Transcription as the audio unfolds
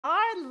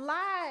are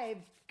live.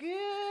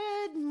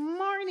 Good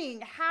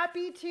morning.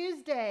 Happy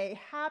Tuesday.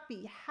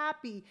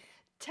 Happy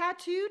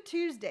Tattoo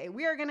Tuesday.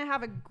 We are going to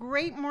have a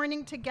great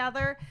morning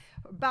together.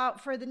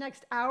 About for the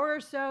next hour or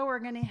so, we're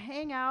going to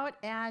hang out,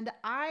 and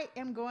I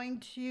am going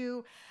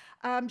to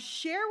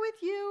share with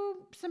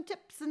you some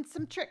tips and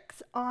some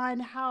tricks on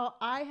how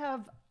I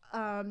have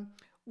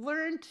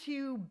learned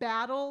to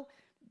battle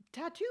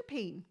tattoo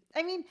pain.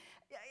 I mean,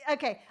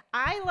 okay,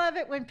 I love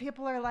it when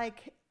people are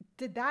like,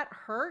 did that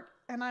hurt?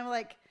 And I'm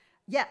like,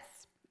 yes,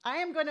 I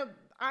am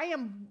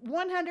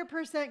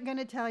 100% going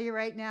to tell you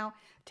right now,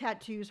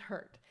 tattoos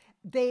hurt.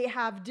 They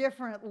have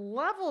different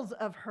levels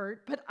of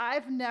hurt, but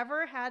I've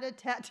never had a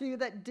tattoo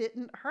that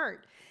didn't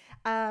hurt.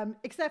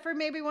 Except for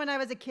maybe when I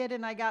was a kid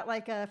and I got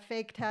like a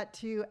fake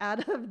tattoo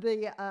out of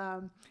the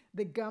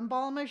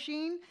gumball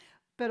machine.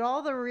 But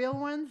all the real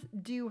ones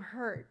do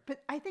hurt.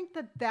 But I think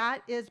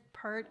that is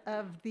part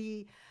of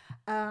the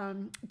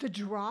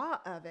draw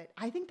of it.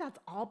 I think that's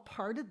all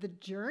part of the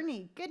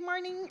journey. Good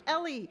morning,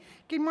 Ellie.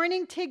 Good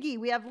morning, Tiggy.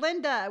 We have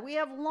Linda. We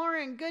have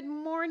Lauren. Good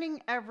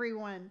morning,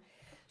 everyone.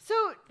 So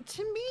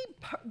to me,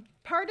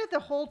 part of the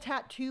whole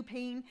tattoo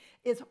pain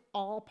is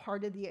all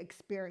part of the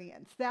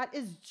experience. That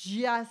is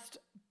just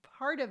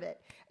part of it.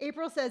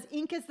 April says,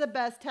 ink is the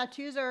best.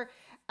 Tattoos are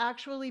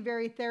actually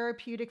very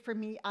therapeutic for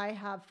me. I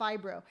have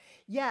fibro.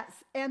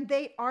 Yes, and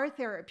they are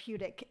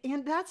therapeutic.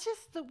 And that's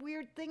just the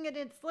weird thing. And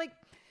it's like,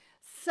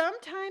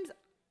 sometimes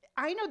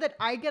I know that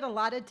I get a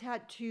lot of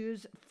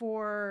tattoos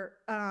for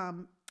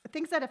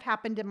things that have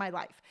happened in my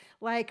life,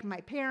 like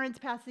my parents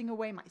passing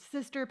away, my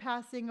sister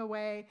passing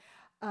away,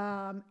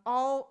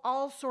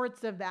 all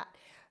sorts of that.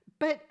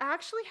 But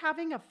actually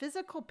having a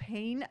physical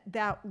pain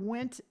that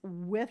went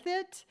with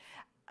it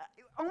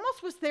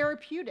almost was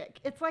therapeutic.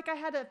 It's like I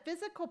had a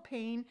physical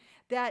pain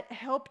that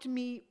helped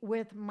me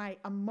with my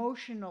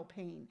emotional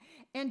pain.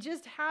 And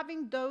just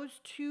having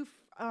those two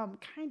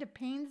kind of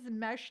pains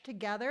mesh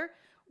together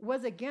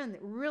was, again,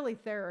 really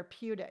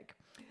therapeutic.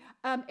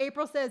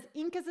 April says,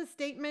 ink is a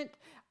statement.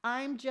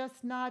 I'm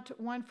just not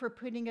one for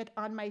putting it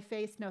on my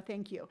face. No,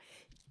 thank you.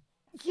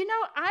 You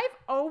know, I've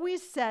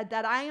always said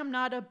that I am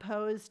not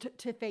opposed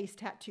to face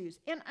tattoos,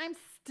 and I'm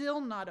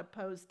still not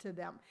opposed to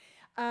them.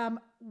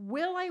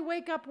 Will I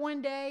wake up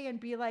one day and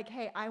be like,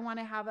 hey, I want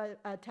to have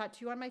a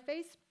tattoo on my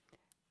face?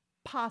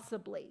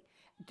 Possibly.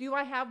 Do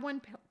I have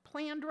one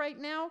planned right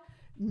now?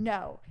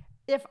 No.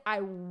 If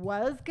I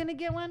was going to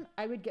get one,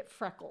 I would get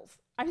freckles.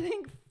 I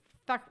think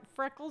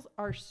freckles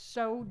are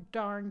so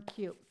darn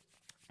cute.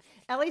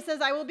 Ellie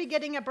says, I will be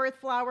getting a birth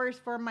flowers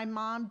for my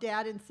mom,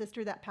 dad, and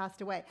sister that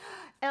passed away.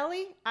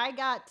 Ellie, I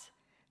got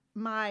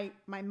my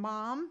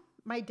mom,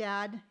 my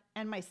dad,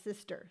 and my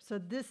sister. So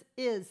this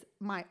is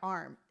my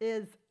arm,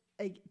 is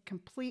a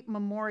complete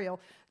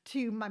memorial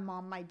to my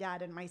mom, my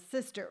dad, and my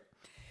sister.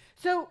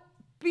 So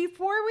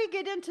before we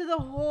get into the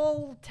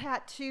whole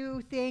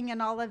tattoo thing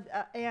and all of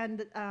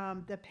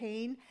the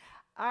pain,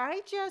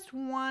 I just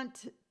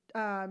want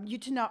you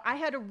to know I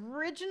had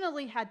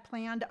originally had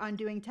planned on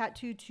doing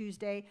Tattoo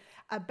Tuesday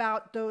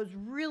about those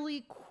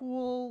really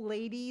cool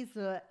ladies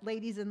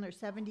in their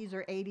 70s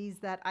or 80s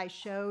that I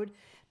showed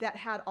that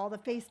had all the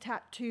face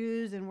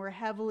tattoos and were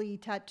heavily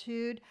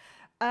tattooed.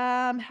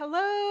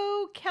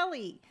 Hello,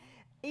 Kelly.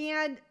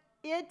 And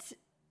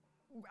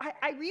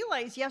I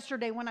realized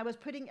yesterday when I was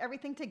putting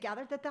everything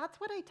together that that's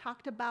what I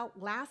talked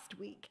about last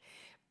week.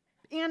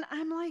 And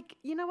I'm like,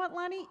 you know what,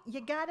 Lonni?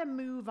 You got to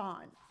move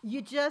on. You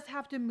just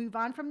have to move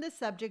on from this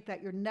subject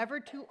that you're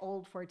never too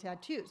old for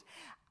tattoos.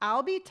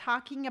 I'll be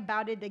talking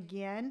about it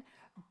again,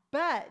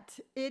 but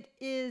it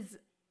is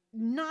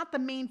not the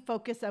main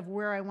focus of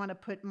where I want to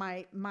put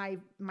my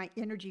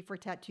energy for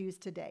tattoos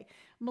today.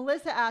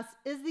 Melissa asks,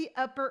 is the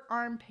upper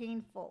arm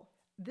painful?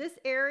 This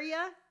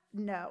area?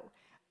 No.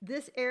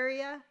 This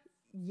area?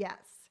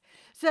 Yes.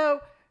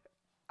 So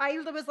I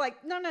was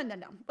like, no.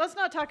 Let's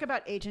not talk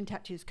about age and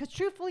tattoos because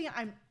truthfully,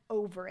 I'm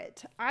over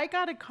it. I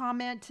got a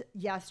comment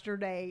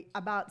yesterday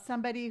about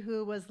somebody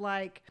who was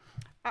like,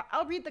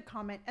 I'll read the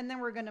comment and then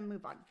we're going to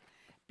move on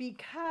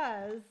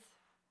because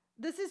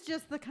this is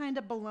just the kind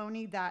of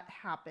baloney that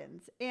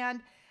happens.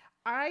 And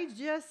I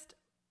just,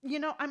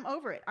 I'm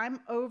over it. I'm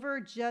over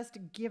just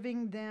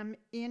giving them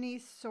any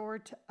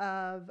sort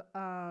of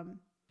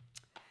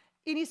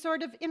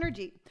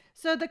energy.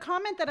 So the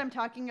comment that I'm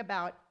talking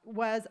about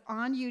was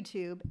on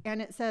YouTube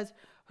and it says,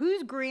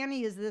 whose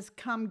granny is this?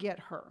 Come get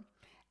her.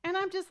 And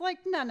I'm just like,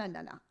 no.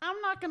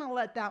 I'm not going to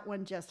let that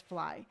one just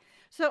fly.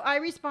 So I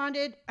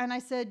responded and I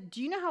said,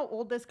 do you know how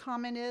old this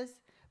comment is?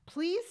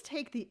 Please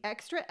take the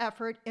extra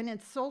effort and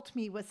insult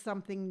me with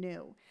something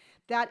new.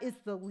 That is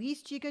the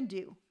least you can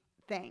do.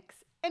 Thanks.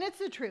 And it's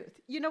the truth.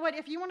 You know what?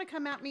 If you want to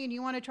come at me and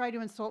you want to try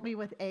to insult me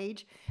with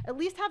age, at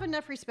least have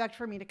enough respect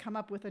for me to come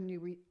up with a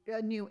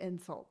new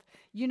insult.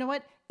 You know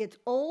what? It's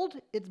old,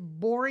 it's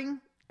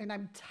boring, and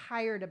I'm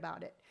tired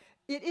about it.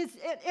 It is,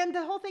 and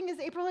the whole thing is,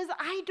 April, is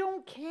I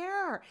don't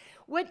care.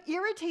 What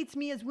irritates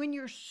me is when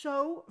you're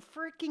so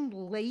freaking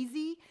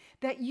lazy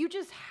that you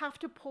just have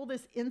to pull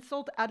this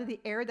insult out of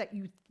the air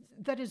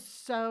that is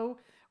so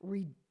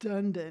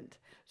redundant.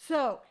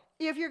 So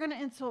if you're going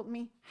to insult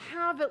me,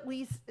 have at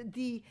least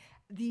the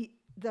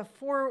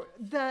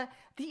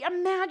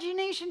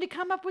imagination to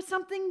come up with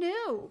something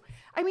new.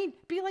 I mean,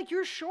 be like,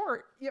 you're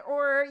short,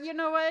 or you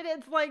know what?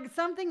 It's like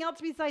something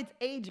else besides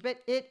age, but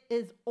it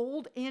is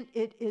old and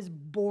it is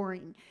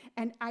boring.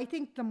 And I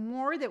think the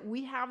more that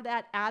we have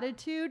that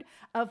attitude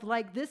of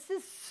like, this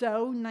is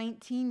so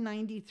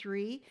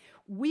 1993,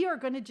 we are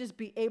going to just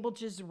be able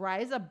to just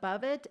rise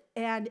above it,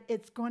 and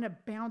it's going to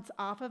bounce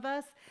off of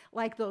us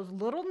like those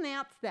little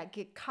gnats that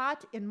get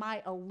caught in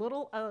my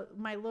little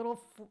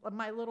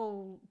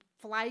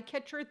fly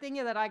catcher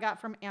thingy that I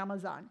got from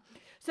Amazon.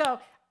 So,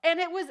 and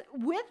it was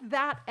with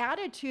that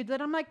attitude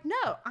that I'm like,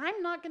 no,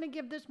 I'm not going to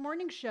give this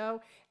morning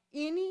show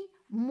any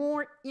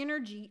more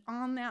energy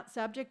on that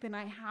subject than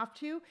I have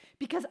to,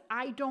 because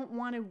I don't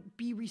want to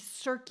be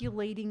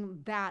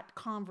recirculating that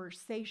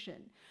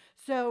conversation.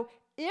 So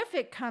if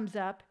it comes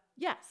up,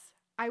 yes,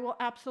 I will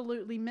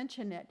absolutely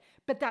mention it,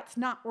 but that's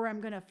not where I'm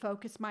going to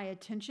focus my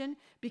attention,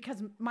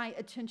 because my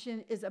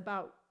attention is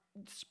about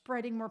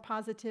spreading more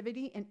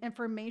positivity and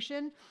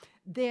information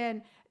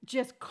than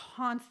just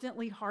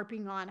constantly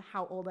harping on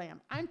how old I am.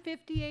 I'm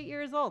 58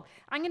 years old.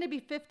 I'm going to be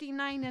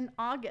 59 in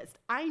August.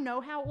 I know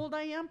how old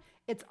I am.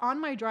 It's on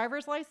my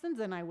driver's license,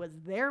 and I was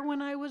there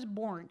when I was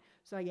born.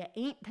 So you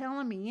ain't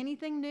telling me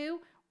anything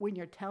new when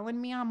you're telling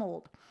me I'm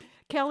old.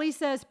 Kelly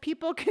says,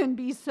 people can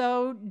be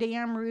so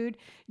damn rude.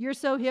 You're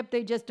so hip,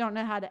 they just don't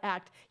know how to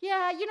act.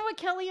 Yeah, you know what,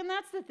 Kelly? And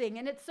that's the thing.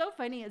 And it's so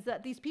funny is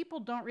that these people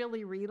don't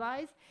really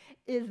realize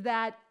is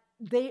that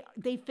they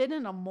fit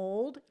in a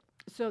mold.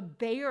 So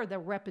they are the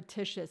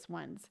repetitious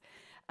ones.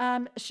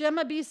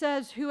 Shema B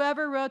says,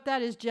 whoever wrote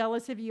that is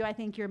jealous of you. I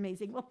think you're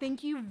amazing. Well,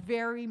 thank you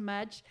very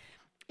much.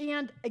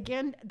 And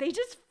again, they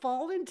just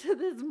fall into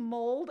this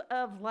mold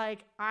of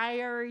like,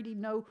 I already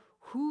know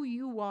who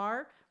you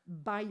are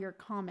by your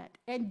comment.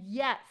 And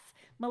yes,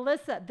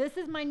 Melissa, this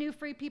is my new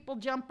Free People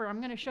jumper. I'm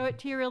going to show it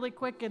to you really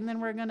quick, and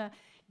then we're going to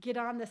get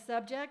on the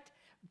subject.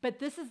 But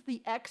this is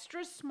the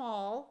extra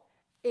small.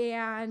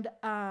 And,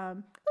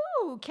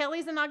 ooh,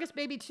 Kelly's an August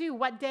baby too.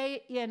 What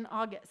day in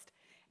August?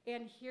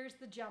 And here's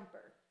the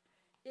jumper.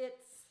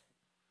 It's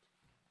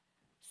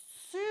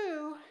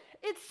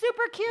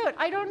super cute.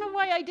 I don't know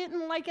why I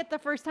didn't like it the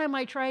first time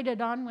I tried it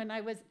on when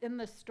I was in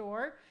the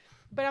store.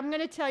 But I'm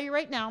going to tell you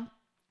right now,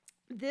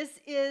 this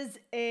is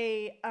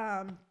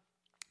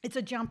it's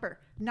a jumper,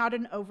 not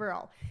an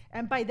overall.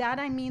 And by that,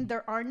 I mean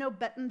there are no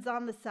buttons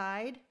on the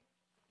side.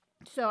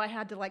 So I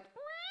had to like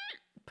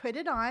put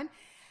it on.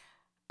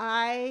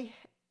 I'm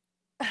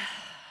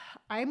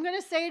going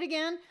to say it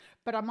again,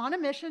 but I'm on a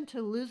mission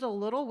to lose a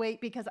little weight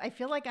because I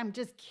feel like I'm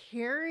just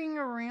carrying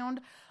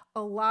around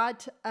a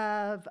lot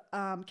of,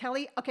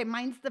 Kelly, okay,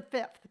 mine's the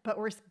 5th, but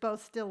we're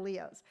both still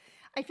Leos.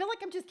 I feel like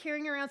I'm just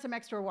carrying around some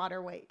extra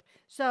water weight.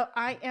 So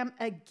I am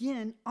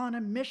again on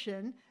a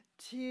mission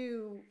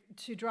to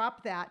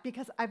drop that,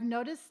 because I've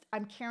noticed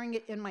I'm carrying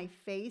it in my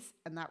face,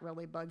 and that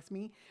really bugs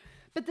me.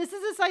 But this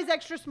is a size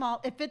extra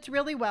small. It fits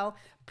really well.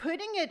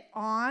 Putting it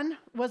on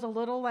was a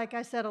little, like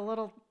I said, a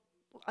little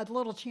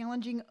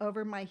challenging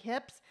over my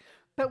hips.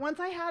 But once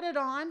I had it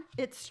on,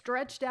 it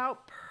stretched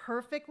out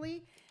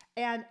perfectly.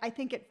 And I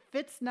think it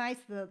fits nice.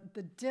 The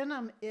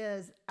denim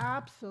is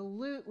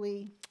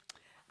absolutely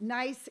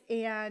nice,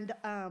 and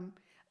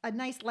a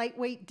nice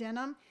lightweight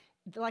denim.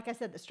 Like I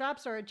said, the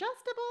straps are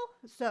adjustable.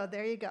 So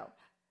there you go.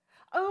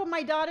 Oh,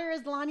 my daughter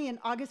is Lonni on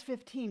August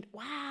 15th.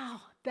 Wow,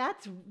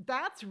 that's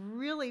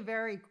really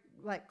very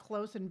like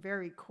close and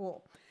very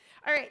cool.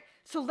 All right,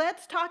 so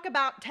let's talk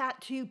about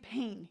tattoo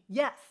pain.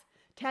 Yes,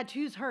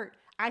 tattoos hurt.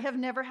 I have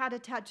never had a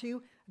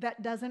tattoo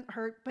that doesn't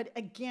hurt, but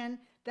again,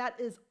 that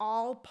is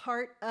all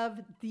part of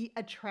the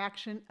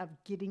attraction of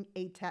getting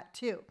a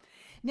tattoo.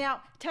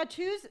 Now,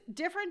 tattoos,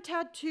 different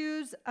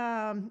tattoos,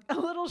 a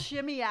little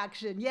shimmy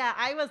action. Yeah,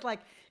 I was like,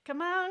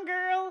 come on,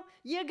 girl,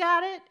 you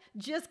got it.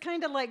 Just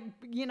kind of like,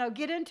 you know,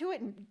 get into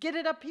it and get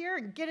it up here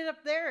and get it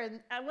up there.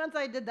 And once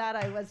I did that,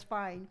 I was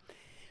fine.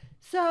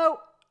 So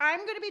I'm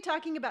going to be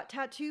talking about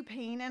tattoo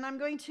pain, and I'm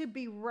going to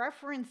be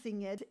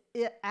referencing it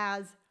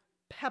as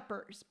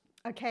peppers.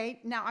 Okay,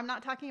 now I'm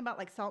not talking about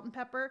like salt and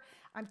pepper.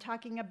 I'm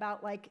talking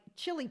about like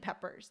chili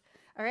peppers.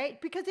 All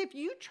right, because if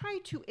you try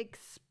to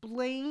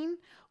explain,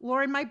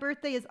 Lauren, my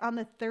birthday is on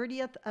the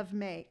 30th of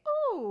May.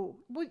 Oh,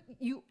 well,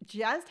 you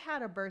just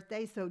had a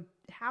birthday, so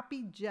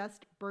happy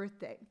just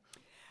birthday.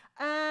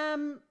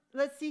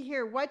 Let's see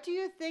here. What do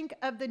you think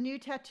of the new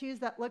tattoos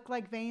that look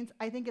like veins?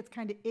 I think it's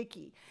kind of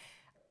icky.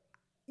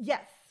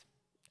 Yes.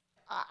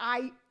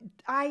 I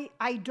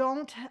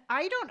don't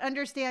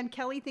understand,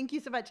 Kelly. Thank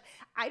you so much.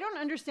 I don't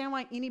understand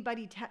why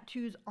anybody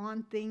tattoos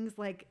on things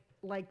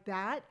like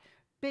that.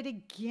 But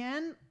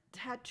again,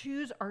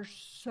 tattoos are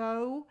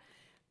so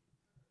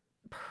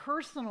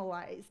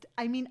personalized.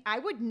 I mean, I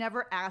would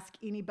never ask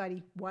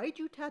anybody, why'd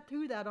you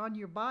tattoo that on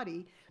your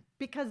body?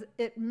 Because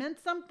it meant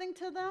something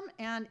to them.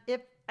 And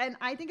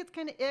I think it's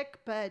kind of ick,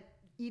 but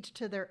each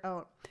to their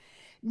own.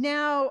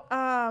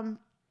 Now,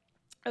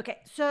 okay,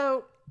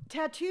 so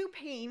tattoo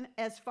pain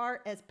as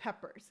far as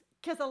peppers,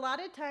 because a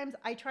lot of times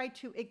I try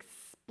to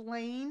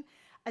explain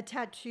a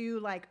tattoo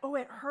like, oh,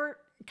 it hurt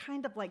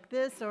kind of like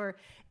this, or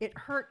it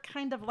hurt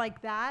kind of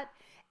like that.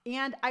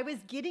 And I was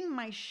getting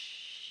my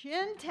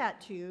shin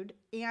tattooed,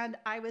 and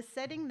I was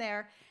sitting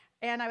there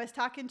and I was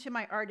talking to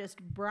my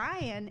artist,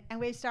 Brian, and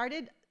we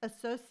started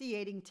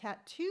associating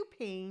tattoo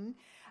pain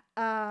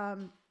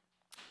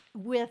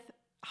with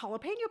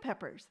jalapeno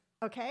peppers.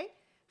 Okay.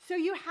 So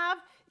you have,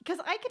 because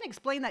I can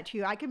explain that to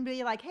you. I can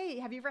be like, hey,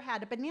 have you ever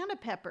had a banana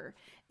pepper?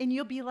 And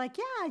you'll be like,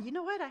 yeah, you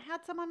know what? I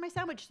had some on my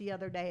sandwich the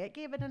other day. It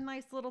gave it a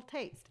nice little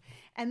taste.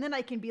 And then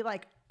I can be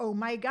like, oh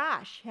my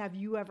gosh, have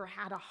you ever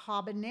had a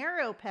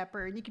habanero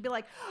pepper? And you can be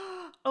like,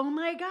 oh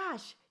my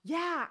gosh,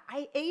 yeah,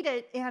 I ate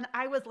it. And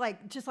I was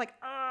like, just like,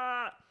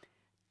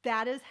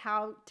 that is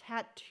how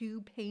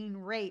tattoo pain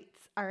rates.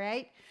 All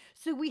right.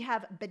 So we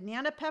have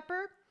banana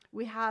pepper.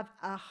 We have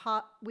a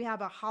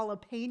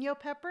jalapeno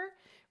pepper.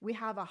 We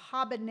have a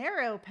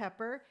habanero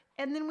pepper,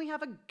 and then we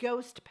have a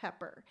ghost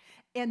pepper.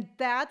 And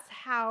that's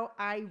how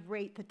I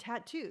rate the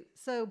tattoo.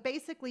 So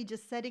basically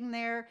just sitting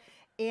there,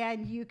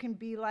 and you can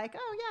be like,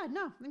 oh yeah,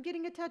 no, I'm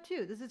getting a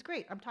tattoo. This is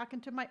great. I'm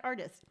talking to my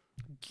artist.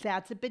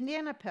 That's a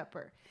banana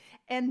pepper.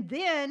 And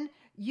then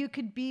you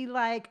could be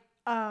like,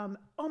 oh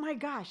my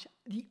gosh,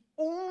 the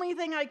only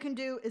thing I can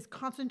do is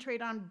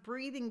concentrate on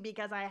breathing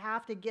because I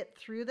have to get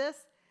through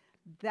this.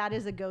 That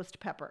is a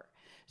ghost pepper.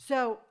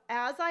 So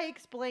as I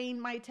explain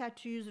my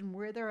tattoos and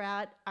where they're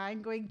at,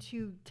 I'm going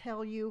to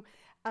tell you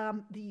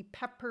the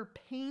pepper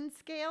pain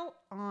scale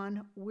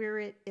on where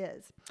it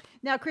is.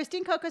 Now,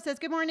 Christine Coco says,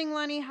 good morning,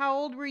 Lonni. How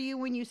old were you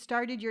when you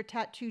started your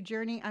tattoo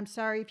journey? I'm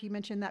sorry if you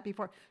mentioned that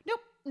before. Nope,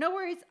 no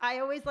worries. I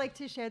always like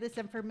to share this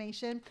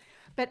information,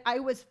 but I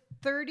was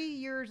 30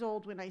 years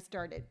old when I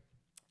started.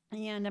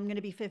 And I'm going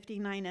to be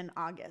 59 in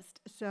August.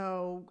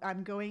 So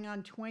I'm going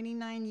on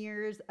 29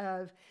 years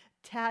of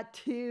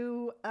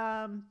tattooing.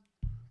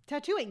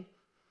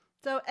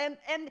 So,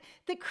 and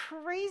the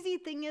crazy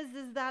thing is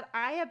that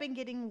I have been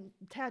getting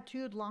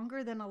tattooed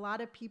longer than a lot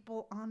of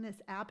people on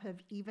this app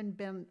have even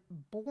been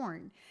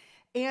born.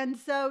 And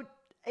so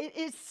it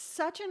is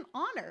such an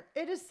honor.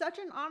 It is such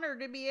an honor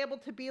to be able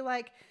to be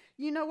like,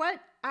 you know what?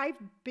 I've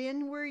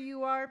been where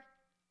you are.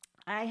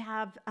 I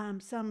have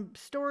some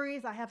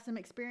stories, I have some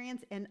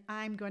experience, and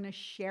I'm going to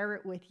share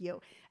it with you.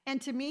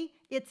 And to me,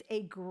 it's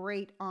a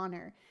great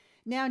honor.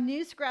 Now,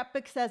 New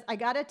Scrapbook says, I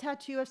got a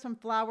tattoo of some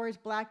flowers,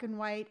 black and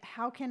white.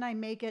 How can I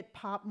make it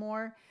pop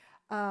more?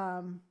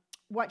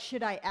 What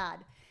should I add?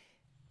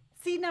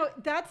 See, now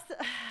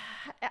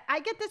I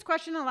get this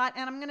question a lot,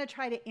 and I'm going to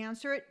try to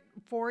answer it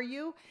for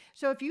you.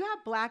 So if you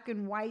have black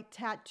and white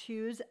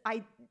tattoos,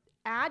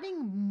 adding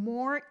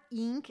more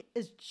ink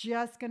is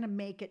just going to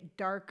make it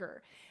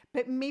darker.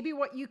 But maybe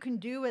what you can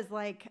do is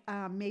like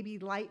maybe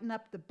lighten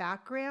up the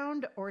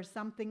background or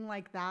something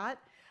like that.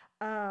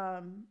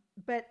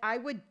 But I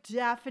would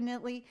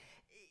definitely,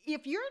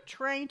 if you're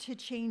trying to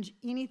change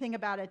anything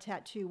about a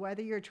tattoo,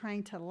 whether you're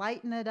trying to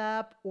lighten it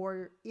up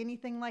or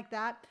anything like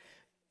that,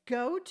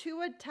 go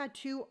to a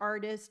tattoo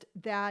artist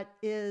that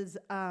is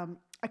a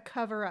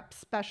cover-up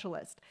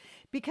specialist.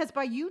 Because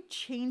by you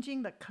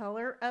changing the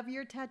color of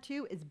your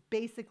tattoo is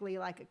basically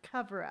like a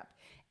cover-up.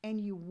 And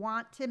you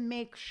want to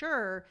make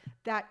sure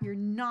that you're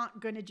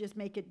not going to just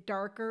make it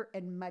darker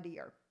and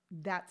muddier.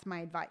 That's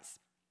my advice.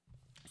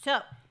 So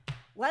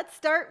let's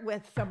start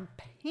with some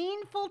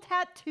painful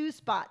tattoo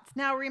spots.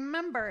 Now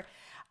remember,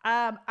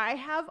 I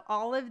have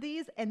all of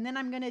these, and then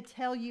I'm going to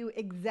tell you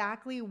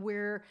exactly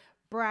where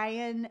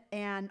Brian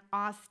and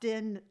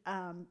Austin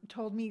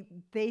told me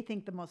they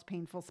think the most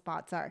painful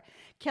spots are.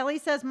 Kelly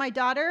says, my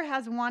daughter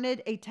has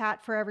wanted a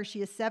tat forever.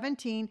 She is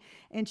 17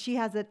 and she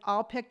has it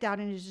all picked out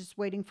and is just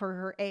waiting for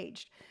her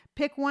age.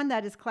 Pick one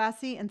that is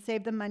classy and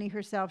save the money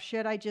herself.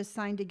 Should I just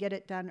sign to get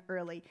it done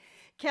early?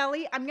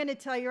 Kelly, I'm going to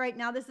tell you right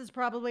now, this is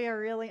probably a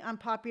really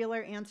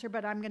unpopular answer,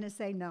 but I'm going to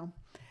say no.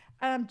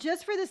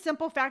 Just for the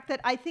simple fact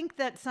that I think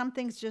that some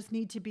things just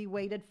need to be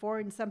waited for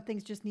and some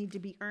things just need to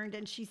be earned.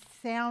 And she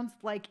sounds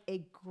like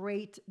a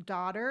great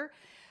daughter.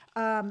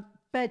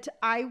 But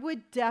I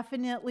would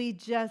definitely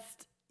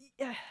just,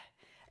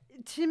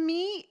 to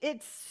me,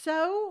 it's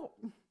so,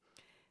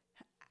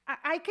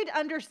 I could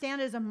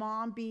understand as a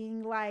mom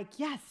being like,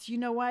 yes, you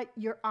know what?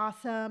 You're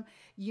awesome.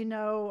 You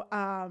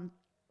know,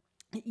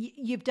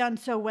 you've done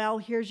so well.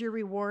 Here's your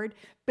reward.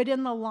 But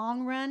in the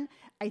long run,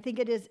 I think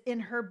it is in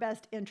her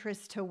best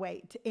interest to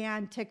wait.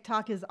 And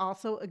TikTok is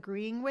also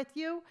agreeing with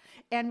you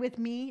and with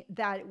me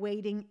that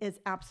waiting is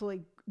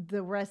absolutely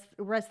the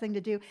rest thing to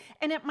do.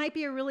 And it might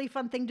be a really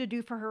fun thing to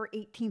do for her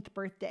 18th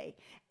birthday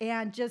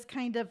and just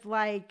kind of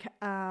like,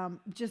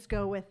 just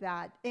go with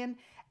that. And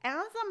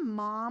as a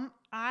mom,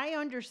 I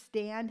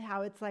understand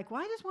how it's like,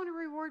 well, I just want to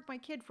reward my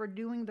kid for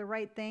doing the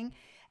right thing.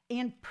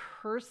 And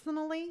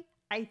personally,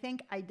 I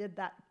think I did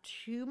that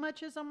too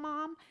much as a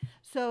mom.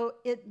 So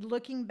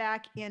looking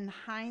back in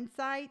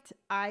hindsight,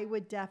 I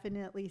would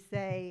definitely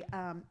say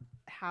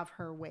have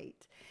her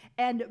wait.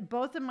 And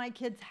both of my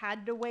kids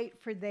had to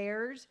wait for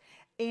theirs.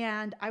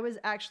 And I was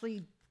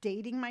actually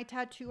dating my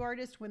tattoo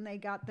artist when they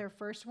got their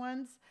first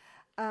ones.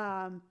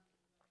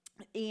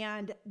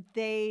 and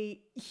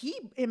he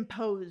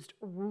imposed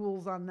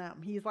rules on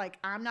them. He's like,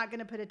 I'm not going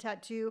to put a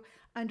tattoo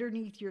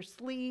underneath your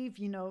sleeve.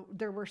 You know,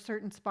 there were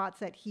certain spots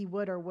that he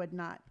would or would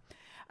not.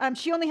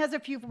 She only has a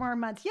few more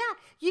months. Yeah,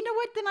 you know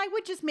what? Then I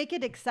would just make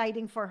it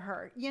exciting for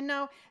her. You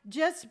know,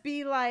 just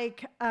be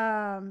like,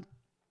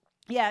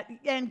 yeah.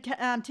 And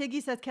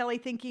Tiggy says, Kelly,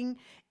 thinking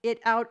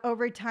it out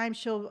over time,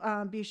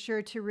 she'll be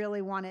sure to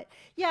really want it.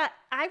 Yeah,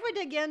 I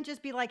would again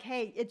just be like,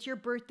 hey, it's your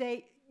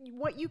birthday.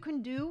 What you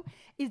can do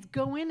is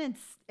go in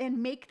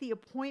and make the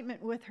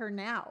appointment with her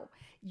now.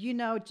 You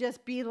know,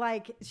 just be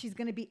like, she's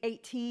going to be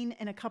 18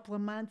 in a couple of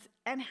months,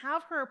 and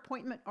have her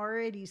appointment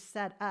already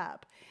set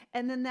up.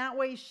 And then that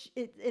way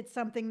it's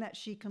something that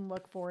she can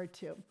look forward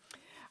to.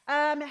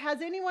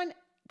 Has anyone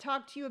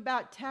talked to you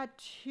about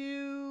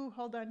tattoo?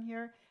 Hold on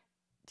here.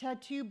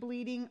 Tattoo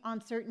bleeding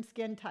on certain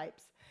skin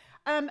types.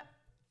 Um,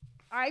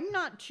 I'm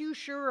not too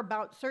sure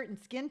about certain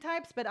skin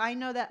types, but I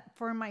know that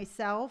for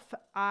myself,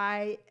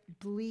 I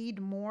bleed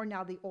more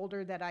now the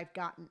older that I've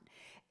gotten.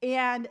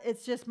 And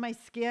it's just my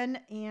skin,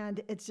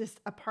 and it's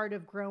just a part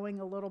of growing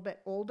a little bit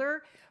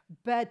older.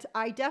 But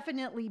I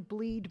definitely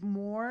bleed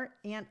more,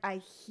 and I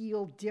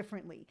heal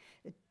differently.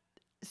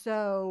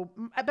 So,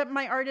 but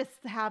my artists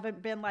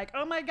haven't been like,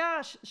 oh my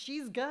gosh,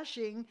 she's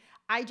gushing.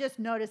 I just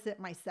notice it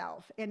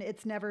myself, and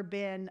it's never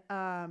been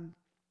an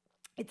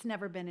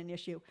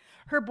issue.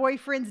 Her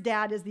boyfriend's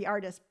dad is the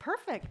artist.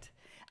 Perfect.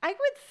 I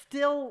would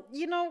still,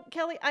 you know,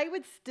 Kelly, I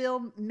would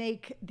still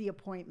make the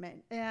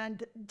appointment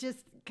and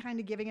just kind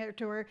of giving it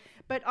to her.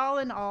 But all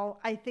in all,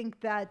 I think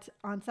that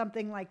on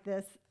something like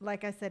this,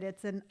 like I said,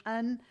 it's an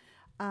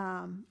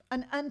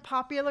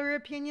unpopular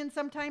opinion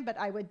sometimes, but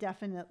I would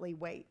definitely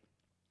wait.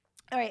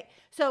 All right.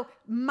 So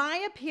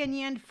my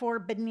opinion for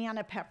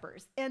banana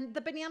peppers, and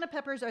the banana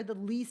peppers are the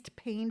least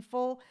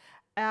painful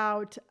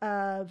out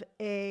of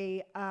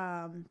the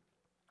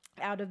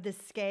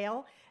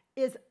scale,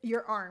 is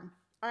your arm.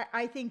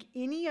 I think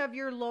any of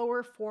your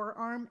lower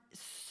forearm,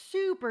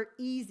 super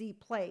easy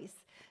place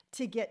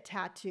to get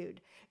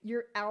tattooed.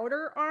 Your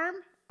outer arm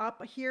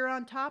up here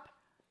on top,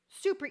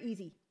 super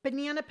easy.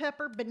 Banana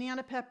pepper,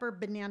 banana pepper,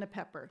 banana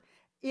pepper.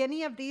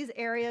 Any of these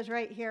areas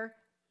right here,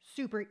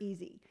 super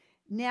easy.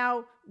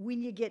 Now, when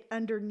you get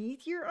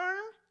underneath your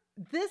arm,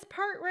 this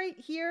part right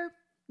here,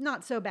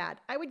 not so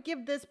bad. I would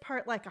give this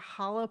part like a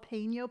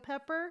jalapeno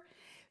pepper.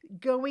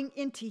 Going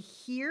into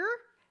here,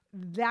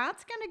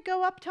 that's going to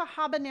go up to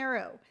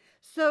habanero.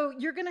 So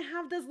you're going to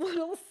have this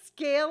little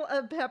scale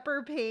of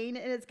pepper pain,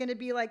 and it's going to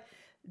be like,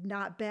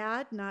 not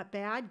bad, not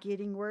bad,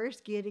 getting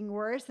worse, getting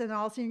worse. And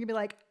all of a sudden you're going to be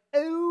like,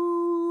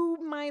 oh,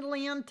 my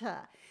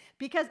Lanta.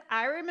 Because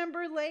I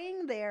remember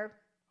laying there.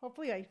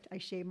 Hopefully I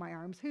shave my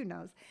arms, who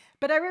knows.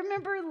 But I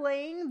remember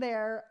laying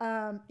there.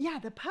 Yeah,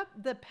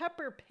 the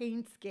pepper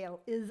pain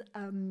scale is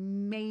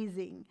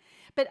amazing.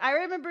 But I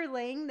remember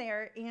laying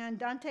there, and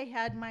Dante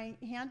had my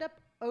hand up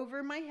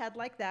over my head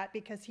like that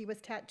because he was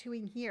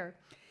tattooing here.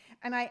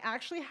 And I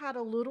actually had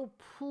a little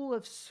pool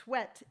of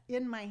sweat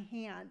in my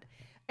hand.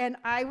 And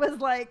I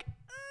was like,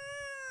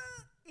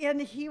 ugh.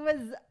 And he's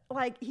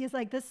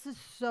like, this is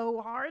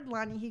so hard,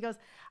 Lonni. He goes,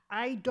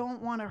 I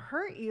don't want to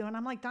hurt you. And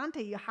I'm like,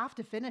 Dante, you have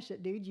to finish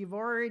it, dude. You've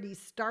already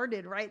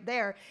started right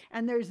there,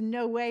 and there's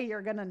no way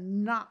you're going to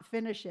not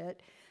finish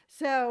it.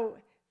 So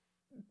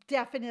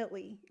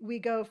definitely we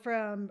go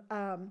from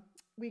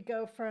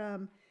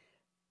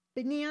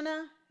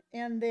banana,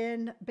 and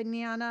then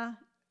banana,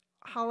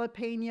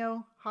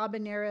 jalapeno,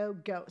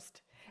 habanero,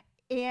 ghost.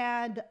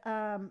 And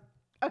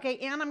okay,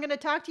 Anne, I'm going to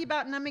talk to you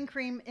about numbing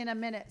cream in a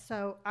minute.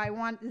 So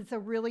it's a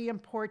really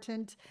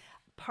important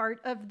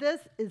part of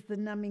this is the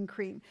numbing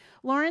cream.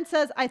 Lauren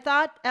says, I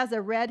thought as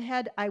a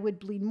redhead I would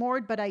bleed more,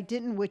 but I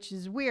didn't, which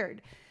is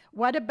weird.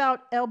 What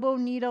about elbow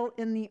needle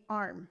in the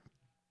arm?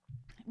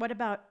 What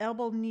about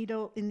elbow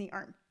needle in the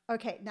arm?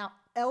 Okay, now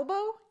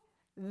elbow,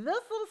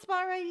 this little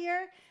spot right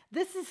here,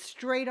 this is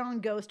straight on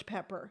ghost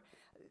pepper.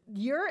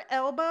 Your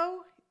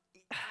elbow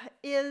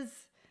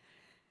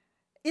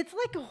it's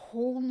like a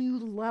whole new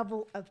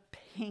level of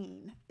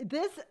pain.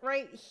 This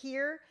right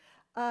here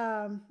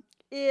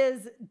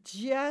is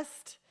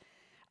just,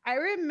 I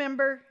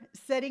remember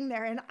sitting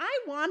there and I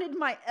wanted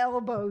my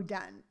elbow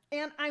done.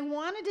 And I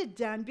wanted it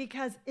done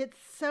because it's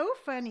so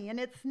funny, and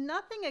it's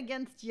nothing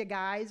against you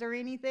guys or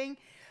anything,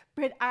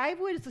 but I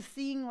was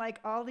seeing like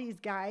all these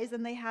guys,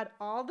 and they had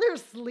all their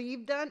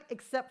sleeve done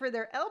except for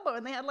their elbow,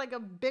 and they had like a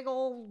big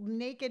old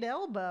naked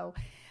elbow.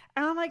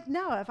 And I'm like,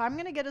 no, if I'm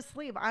going to get a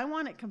sleeve, I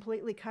want it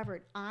completely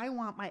covered. I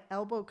want my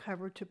elbow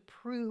covered to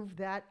prove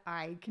that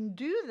I can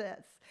do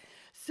this.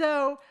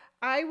 So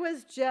I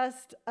was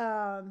just,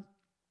 I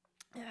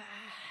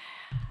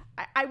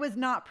was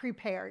not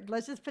prepared.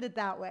 Let's just put it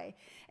that way.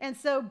 And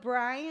so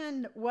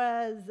Brian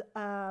was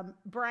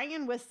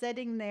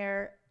sitting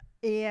there,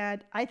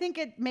 and I think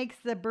it makes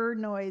the bird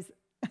noise.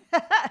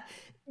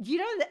 You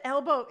know, the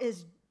elbow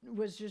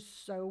was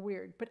just so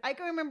weird. But I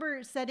can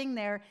remember sitting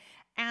there,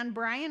 and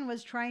Brian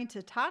was trying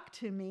to talk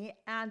to me,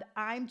 and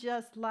I'm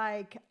just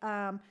like,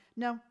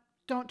 no,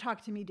 don't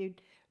talk to me,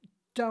 dude.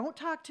 Don't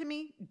talk to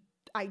me.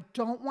 I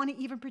don't want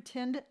to even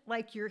pretend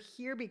like you're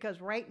here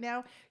because right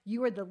now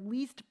you are the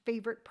least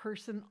favorite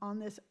person on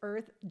this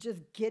earth.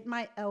 Just get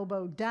my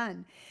elbow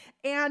done.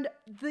 And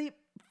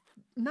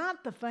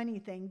not the funny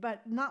thing,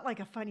 but not like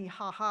a funny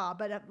haha,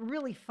 but a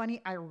really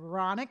funny,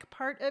 ironic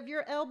part of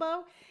your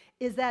elbow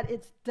is that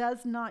it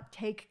does not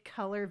take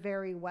color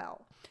very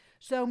well.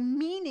 So,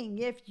 meaning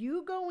if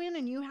you go in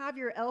and you have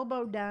your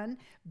elbow done,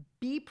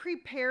 be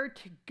prepared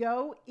to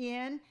go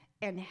in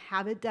and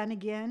have it done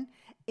again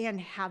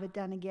and have it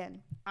done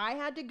again. I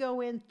had to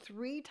go in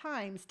 3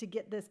 times to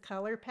get this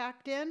color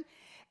packed in,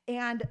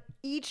 and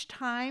each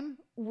time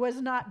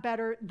was not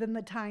better than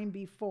the time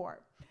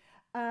before.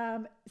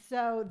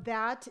 So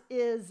that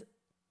is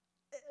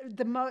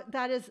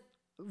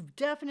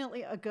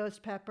definitely a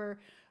ghost pepper,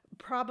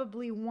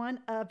 probably one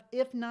of,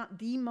 if not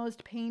the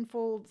most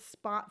painful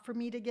spot for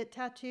me to get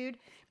tattooed.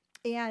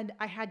 And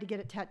I had to get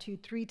it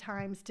tattooed 3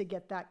 times to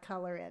get that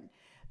color in.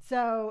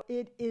 So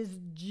it is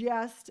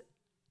just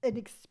an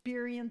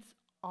experience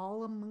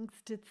all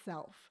amongst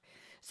itself.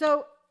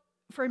 So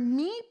for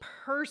me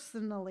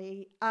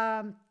personally,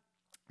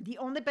 the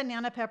only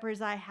banana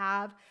peppers I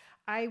have,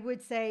 I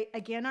would say,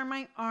 again, are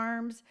my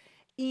arms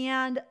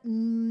and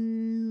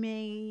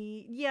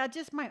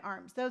just my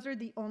arms. Those are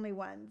the only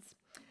ones.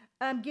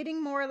 I'm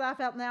getting more laugh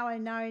out now,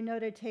 and now I know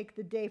to take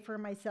the day for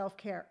my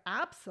self-care.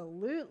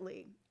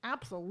 Absolutely.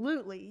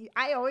 Absolutely.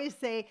 I always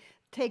say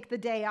take the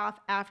day off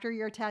after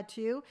your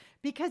tattoo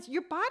because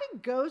your body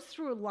goes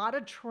through a lot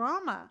of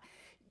trauma.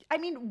 I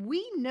mean,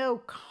 we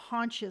know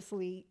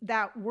consciously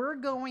that we're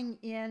going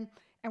in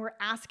and we're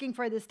asking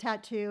for this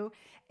tattoo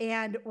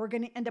and we're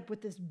going to end up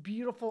with this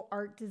beautiful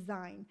art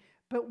design.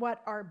 But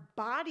what our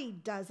body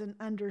doesn't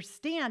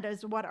understand,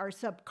 is what our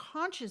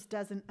subconscious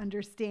doesn't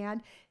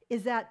understand,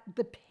 is that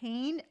the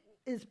pain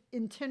is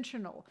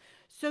intentional.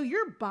 So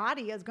your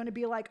body is going to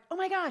be like, oh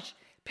my gosh,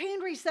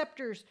 pain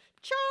receptors,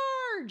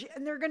 charge.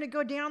 And they're going to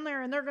go down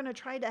there and they're going to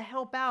try to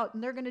help out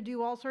and they're going to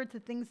do all sorts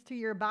of things to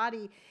your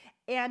body.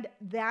 And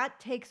that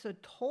takes a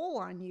toll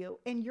on you.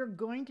 And you're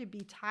going to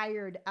be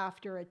tired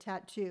after a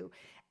tattoo.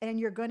 And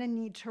you're going to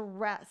need to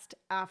rest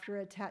after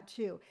a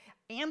tattoo.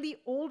 And the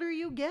older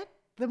you get,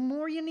 the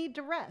more you need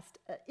to rest.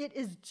 It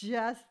is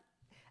just,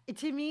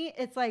 to me,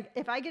 it's like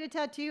if I get a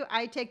tattoo,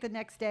 I take the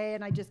next day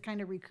and I just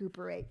kind of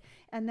recuperate.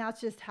 And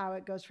that's just how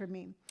it goes for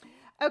me.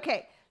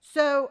 Okay,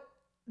 so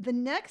the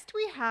next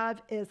we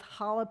have is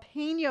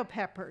jalapeno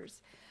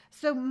peppers.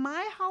 So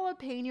my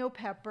jalapeno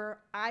pepper,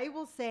 I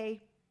will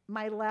say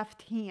my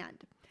left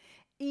hand.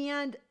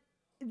 And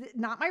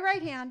not my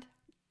right hand,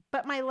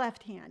 but my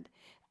left hand.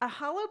 A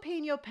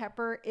jalapeno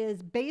pepper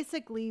is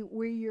basically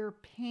where your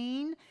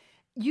pain,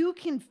 you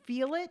can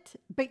feel it,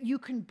 but you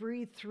can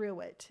breathe through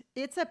it.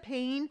 It's a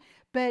pain,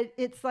 but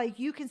it's like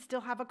you can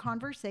still have a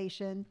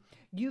conversation.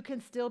 You can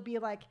still be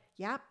like,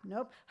 yep,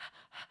 nope.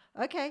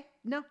 Okay,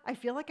 no, I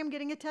feel like I'm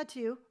getting a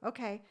tattoo.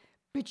 Okay,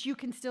 but you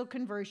can still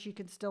converse, you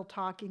can still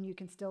talk, and you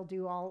can still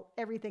do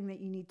everything that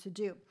you need to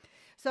do.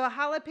 So a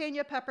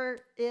jalapeno pepper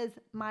is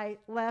my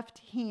left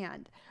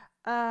hand.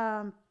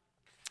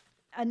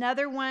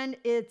 Another one,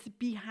 it's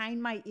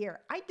behind my ear.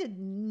 I did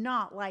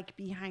not like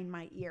behind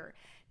my ear.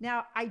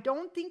 Now, I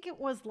don't think it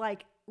was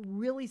like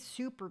really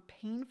super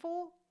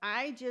painful.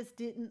 I just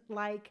didn't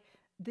like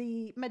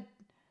the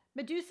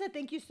Medusa,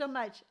 thank you so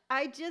much.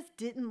 I just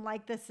didn't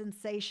like the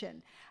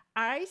sensation.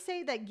 I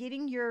say that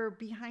getting your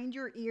behind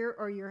your ear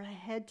or your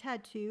head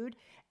tattooed,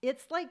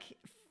 it's like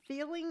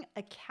feeling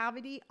a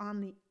cavity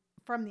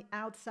from the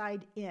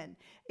outside in.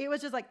 It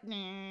was just like,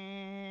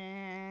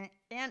 nah,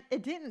 and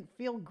it didn't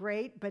feel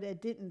great, but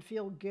it didn't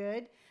feel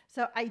good.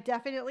 So I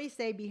definitely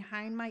say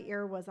behind my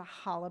ear was a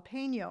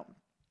jalapeno.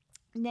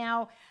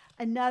 Now,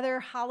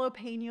 another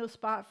jalapeno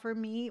spot for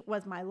me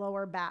was my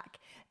lower back.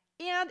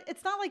 And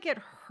it's not like it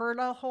hurt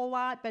a whole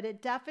lot, but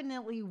it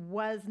definitely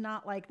was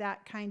not like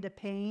that kind of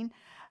pain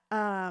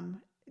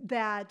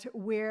that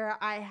where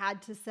I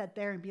had to sit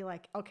there and be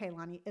like, okay,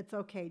 Lonni, it's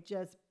okay.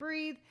 Just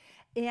breathe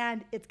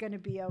and it's going to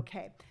be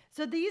okay.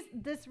 So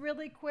this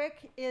really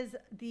quick is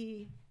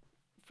the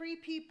Free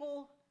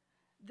People.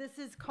 This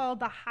is called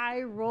the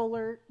high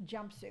roller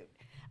jumpsuit.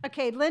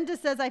 Okay, Linda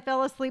says I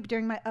fell asleep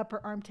during my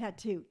upper arm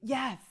tattoo.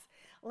 Yes,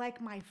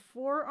 like my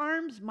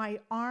forearms, my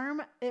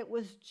arm, it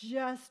was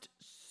just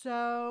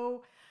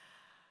so,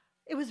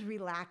 it was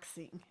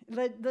relaxing.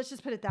 Let's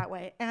just put it that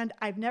way. And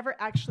I've never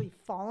actually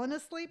fallen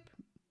asleep,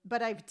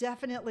 but I've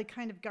definitely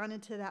kind of gone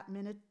into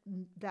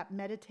that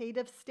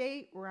meditative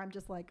state where I'm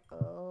just like,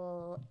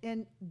 oh,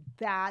 and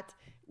that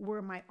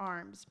were my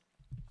arms.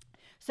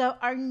 So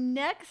our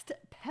next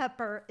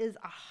pepper is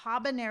a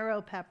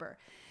habanero pepper.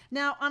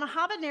 Now, on a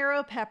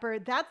habanero pepper,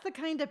 that's the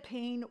kind of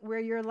pain where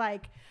you're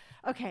like,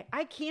 okay,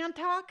 I can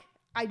talk,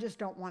 I just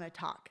don't want to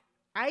talk.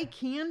 I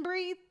can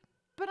breathe,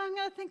 but I'm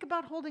going to think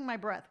about holding my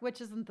breath, which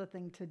isn't the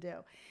thing to do.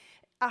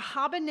 A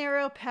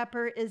habanero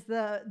pepper is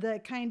the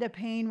kind of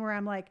pain where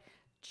I'm like,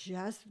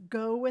 just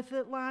go with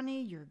it,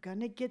 Lonni. You're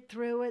going to get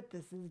through it.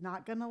 This is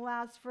not going to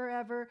last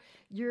forever.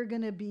 You're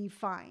going to be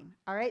fine.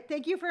 All right.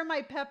 Thank you for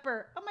my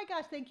pepper. Oh my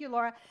gosh. Thank you,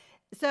 Laura.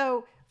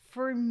 So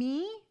for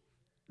me,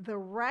 the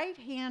right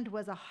hand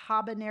was a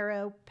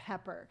habanero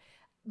pepper.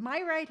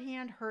 My right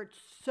hand hurt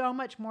so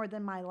much more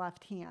than my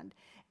left hand.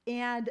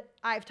 And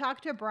I've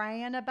talked to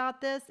Brian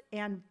about this,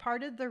 and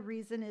part of the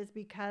reason is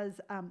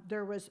because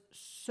there was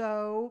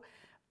so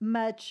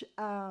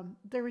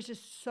there was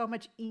just so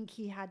much ink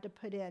he had to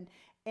put in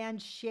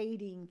and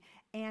shading,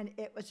 and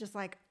it was just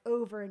like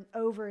over and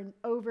over and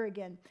over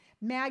again.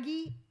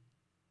 Maggie,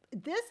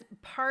 this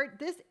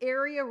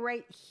area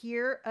right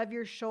here of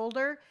your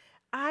shoulder,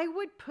 I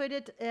would put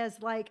it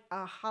as like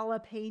a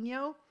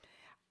jalapeno.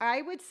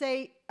 I would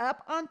say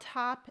up on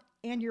top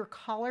and your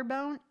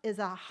collarbone is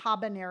a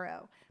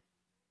habanero.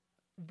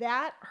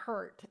 That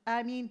hurt.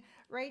 I mean,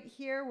 right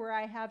here where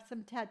I have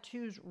some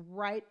tattoos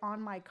right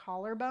on my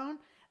collarbone,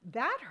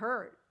 that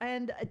hurt.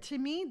 And to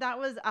me, that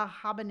was a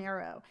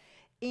habanero.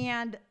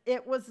 And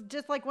it was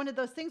just like one of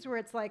those things where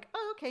it's like,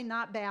 oh, okay,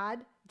 not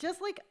bad.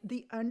 Just like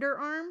the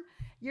underarm,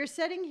 you're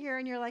sitting here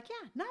and you're like,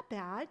 yeah, not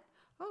bad.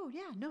 Oh,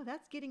 yeah, no,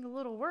 that's getting a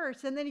little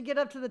worse. And then you get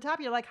up to the top,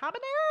 you're like,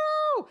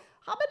 habanero,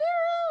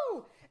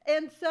 habanero.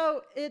 And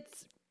so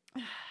it's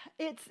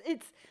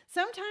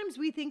sometimes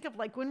we think of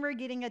like when we're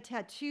getting a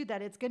tattoo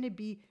that it's going to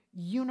be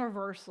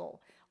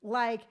universal.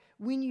 Like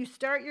when you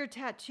start your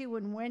tattoo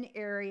in one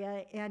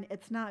area and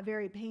it's not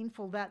very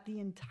painful, that the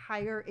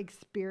entire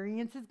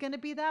experience is going to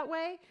be that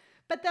way.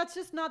 But that's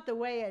just not the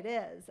way it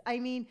is. I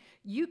mean,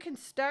 you can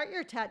start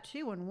your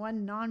tattoo in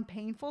one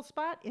non-painful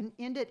spot and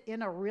end it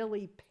in a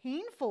really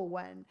painful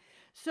one.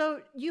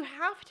 So you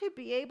have to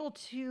be able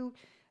to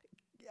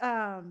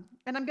and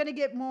I'm going to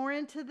get more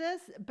into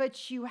this,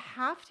 but you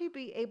have to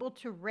be able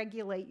to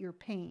regulate your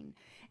pain.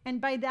 And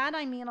by that,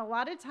 I mean, a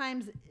lot of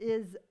times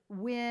is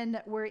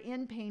when we're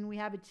in pain, we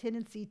have a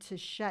tendency to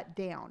shut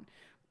down.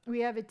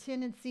 We have a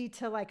tendency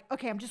to like,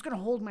 okay, I'm just going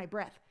to hold my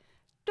breath.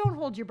 Don't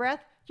hold your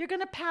breath. You're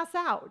going to pass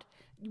out.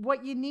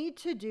 What you need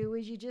to do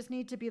is you just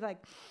need to be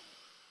like,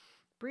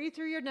 breathe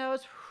through your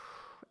nose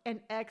and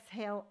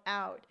exhale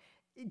out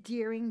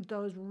during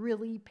those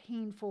really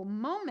painful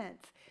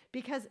moments,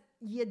 because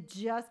you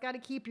just got to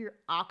keep your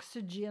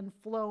oxygen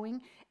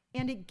flowing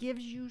and it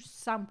gives you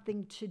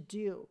something to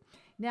do.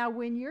 Now,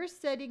 when you're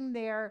sitting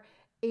there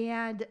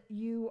and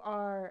you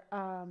are,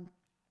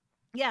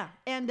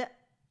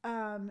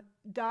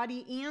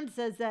 Dottie Ann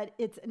says that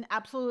it's an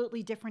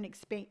absolutely different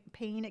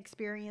pain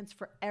experience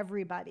for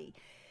everybody.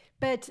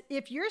 But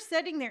if you're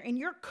sitting there and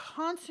you're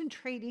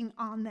concentrating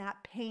on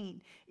that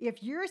pain,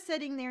 if you're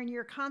sitting there and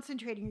you're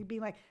concentrating, you're being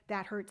like,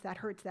 that hurts, that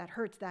hurts, that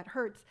hurts, that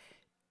hurts,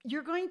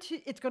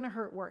 it's going to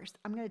hurt worse.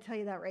 I'm going to tell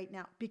you that right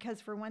now, because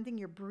for one thing,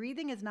 your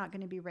breathing is not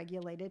going to be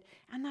regulated,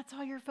 and that's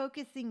all you're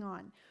focusing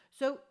on.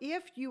 So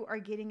if you are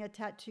getting a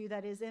tattoo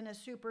that is in a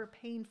super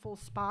painful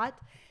spot,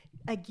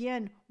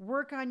 again,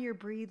 work on your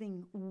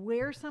breathing,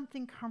 wear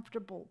something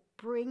comfortable,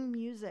 bring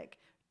music,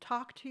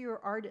 talk to your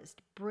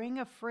artist, bring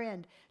a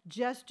friend,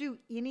 just do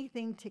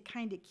anything to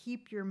kind of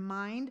keep your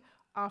mind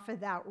off of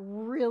that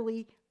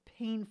really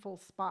painful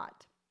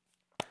spot.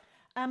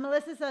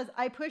 Melissa says,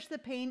 I pushed the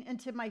pain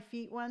into my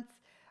feet once.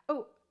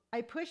 Oh,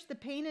 I pushed the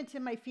pain into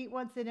my feet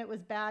once and it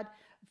was bad.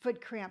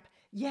 Foot cramp.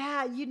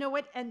 Yeah, you know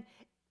what? And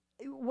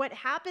what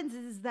happens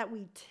is that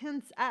we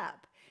tense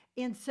up.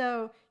 And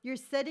so you're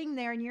sitting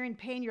there and you're in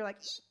pain. You're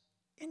like,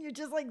 and you're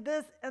just like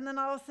this. And then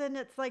all of a sudden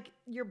it's like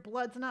your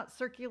blood's not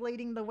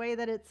circulating the way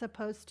that it's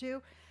supposed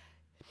to.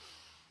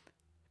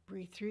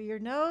 Breathe through your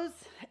nose,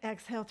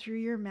 exhale through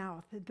your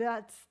mouth.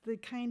 That's the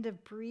kind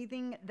of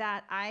breathing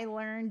that I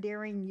learned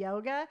during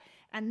yoga.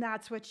 And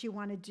that's what you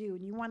want to do.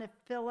 And you want to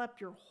fill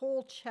up your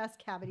whole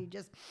chest cavity.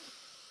 Just,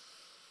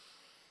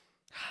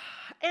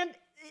 and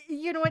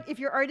you know what? If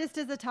your artist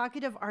is a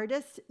talkative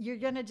artist, you're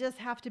going to just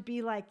have to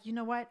be like, you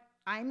know what?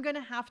 I'm going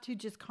to have to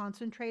just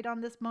concentrate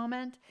on this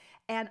moment,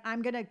 and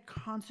I'm going to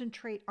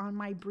concentrate on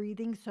my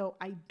breathing so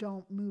I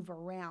don't move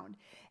around.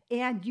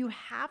 And you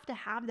have to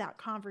have that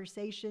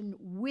conversation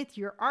with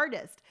your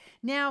artist.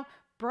 Now,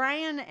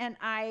 Brian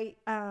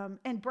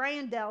and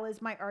Brian Dell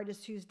is my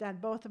artist who's done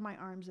both of my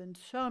arms and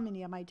so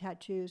many of my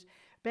tattoos,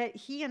 but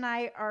he and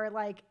I are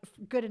like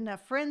good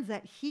enough friends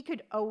that he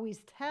could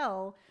always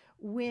tell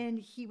when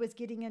he was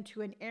getting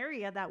into an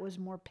area that was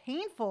more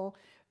painful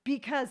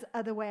because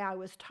of the way I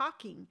was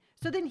talking.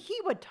 So then he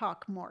would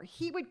talk more.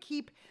 He would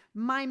keep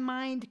my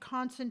mind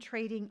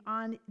concentrating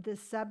on the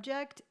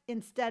subject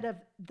instead of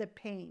the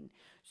pain.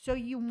 So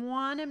you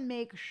want to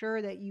make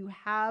sure that you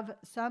have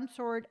some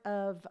sort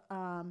of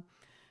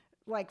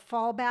like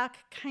fallback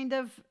kind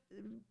of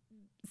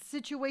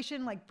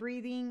situation, like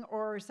breathing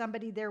or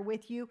somebody there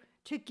with you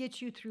to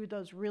get you through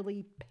those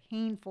really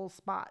painful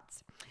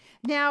spots.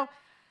 Now,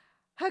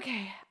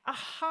 okay, a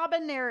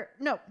habanero.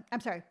 No, I'm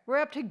sorry. We're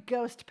up to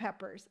ghost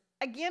peppers.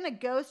 Again, a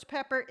ghost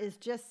pepper is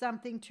just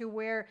something to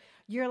where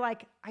you're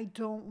like, I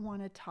don't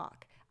want to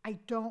talk. I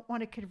don't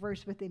want to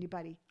converse with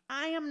anybody.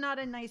 I am not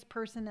a nice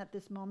person at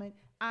this moment.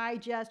 I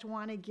just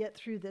want to get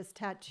through this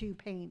tattoo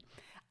pain.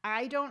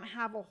 I don't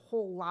have a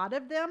whole lot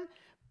of them,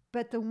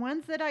 but the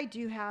ones that I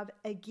do have,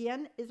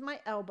 again, is my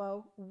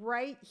elbow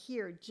right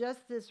here.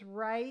 Just this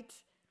right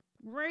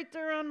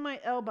there on my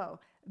elbow.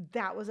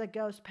 That was a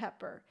ghost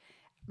pepper.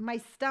 my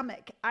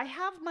stomach. I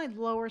have my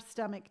lower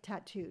stomach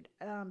tattooed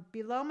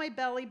below my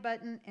belly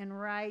button and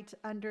right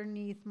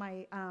underneath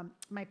my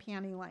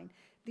panty line.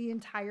 The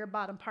entire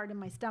bottom part of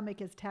my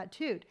stomach is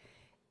tattooed.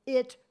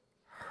 It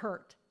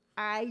hurt.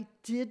 I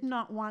did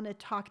not want to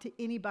talk to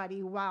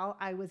anybody while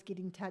I was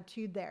getting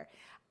tattooed there.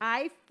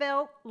 I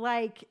felt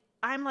like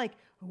I'm like,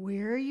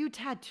 where are you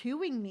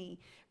tattooing me?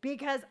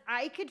 Because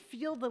I could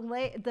feel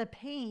the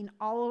pain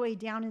all the way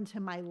down into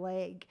my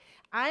leg.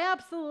 I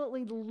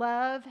absolutely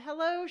love,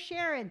 hello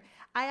Sharon.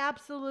 I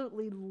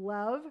absolutely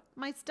love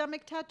my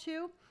stomach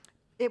tattoo.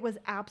 It was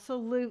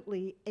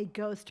absolutely a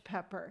ghost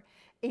pepper.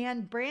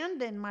 And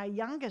Brandon, my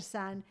youngest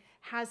son,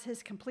 has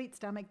his complete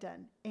stomach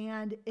done.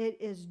 And it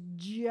is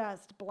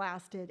just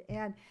blasted.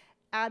 And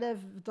out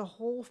of the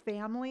whole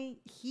family,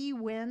 he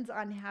wins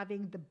on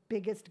having the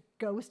biggest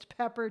ghost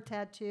pepper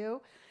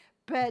tattoo.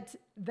 But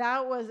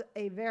that was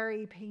a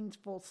very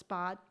painful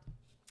spot.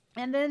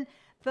 And then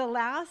the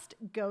last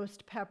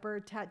ghost pepper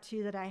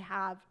tattoo that I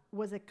have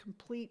was a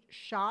complete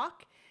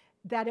shock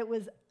that it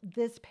was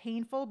this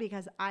painful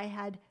because I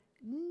had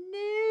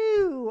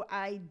no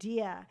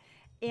idea.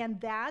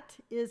 And that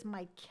is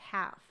my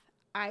calf.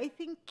 I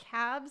think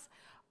calves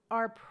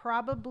are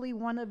probably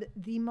one of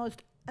the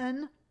most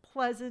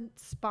unpleasant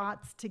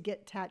spots to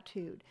get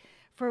tattooed.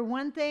 For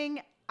one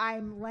thing,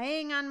 I'm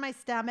laying on my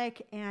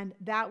stomach and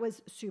that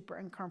was super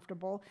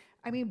uncomfortable.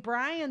 I mean,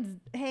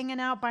 Brian's hanging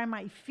out by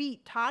my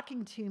feet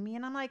talking to me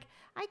and I'm like,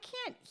 I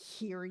can't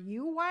hear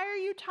you. Why are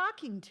you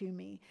talking to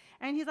me?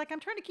 And he's like, I'm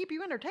trying to keep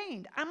you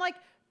entertained. I'm like,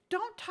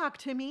 don't talk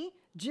to me.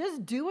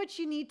 Just do what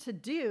you need to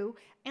do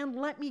and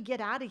let me get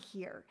out of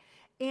here.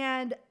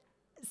 And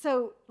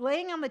so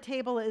laying on the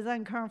table is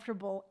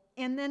uncomfortable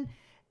and then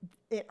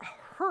it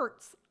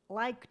hurts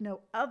like no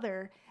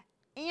other.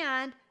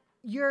 And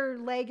your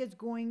leg is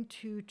going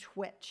to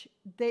twitch.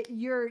 That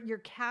your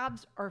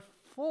calves are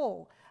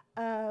full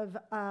of.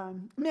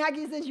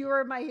 Maggie says you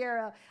are my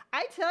hero.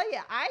 I tell you,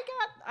 I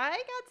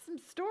got some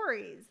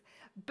stories,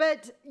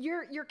 but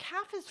your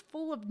calf is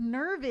full of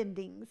nerve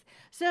endings.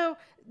 So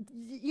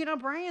you know,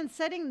 Brian's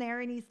sitting there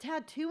and he's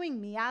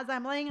tattooing me as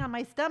I'm laying on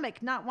my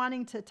stomach, not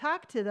wanting to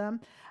talk to them.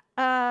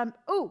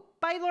 Oh,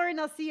 bye, Lauren.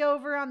 I'll see you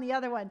over on the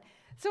other one.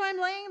 So I'm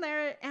laying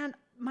there and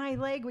my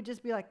leg would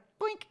just be like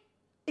boink.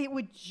 It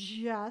would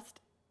jump.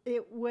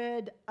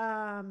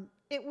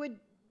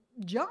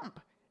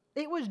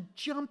 It was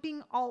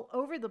jumping all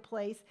over the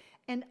place.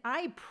 And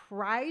I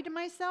pride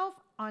myself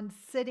on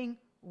sitting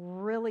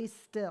really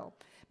still.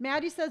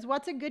 Maddie says,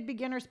 what's a good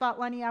beginner spot,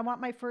 Lonni? I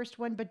want my first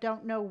one, but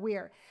don't know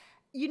where.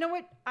 You know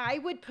what? I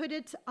would put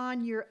it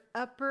on your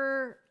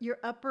upper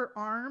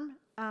arm.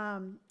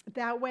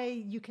 That way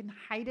you can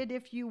hide it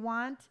if you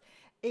want.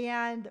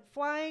 And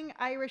flying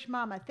Irish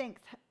mama.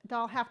 Thanks.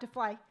 I'll have to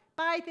fly.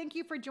 Bye. Thank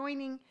you for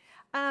joining.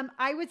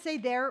 I would say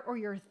there or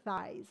your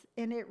thighs.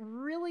 And it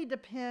really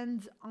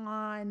depends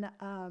on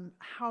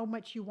how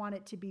much you want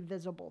it to be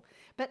visible.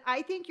 But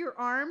I think your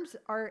arms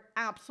are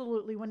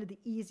absolutely one of the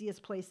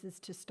easiest places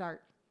to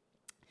start.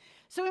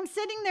 So I'm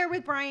sitting there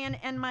with Brian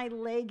and my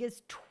leg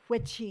is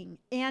twitching.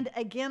 And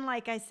again,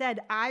 like I said,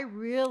 I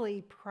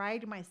really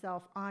pride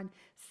myself on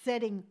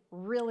sitting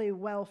really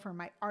well for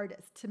my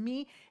artist. To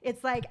me,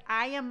 it's like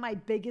I am my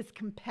biggest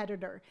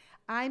competitor.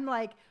 I'm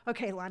like,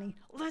 okay, Lonni,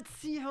 let's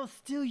see how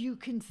still you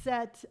can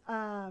set.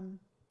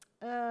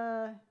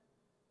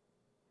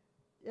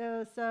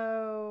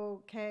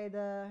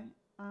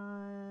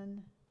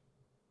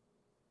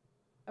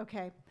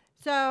 Okay,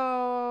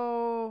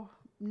 so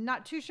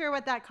not too sure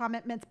what that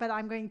comment meant, but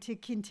I'm going to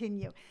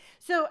continue.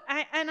 So,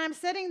 I'm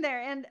sitting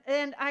there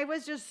and I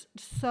was just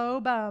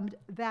so bummed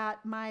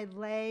that my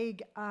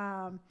leg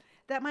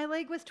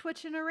was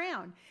twitching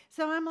around.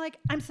 So I'm like,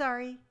 I'm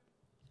sorry.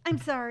 And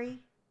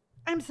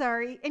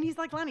he's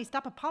like, Lonni,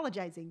 stop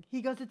apologizing.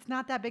 He goes, it's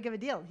not that big of a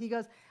deal. He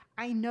goes,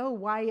 I know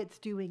why it's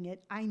doing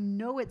it. I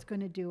know it's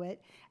going to do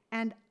it.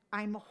 And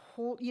I'm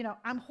holding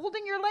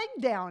your leg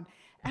down.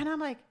 And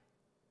I'm like,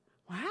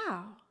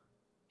 wow,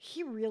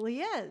 he really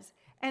is.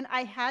 And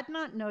I had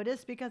not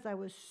noticed because I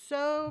was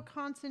so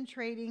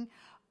concentrating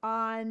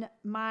on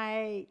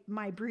my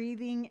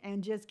breathing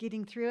and just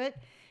getting through it.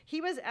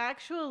 He was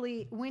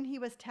actually, when he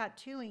was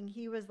tattooing,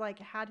 he was like,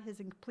 had his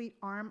complete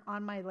arm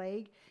on my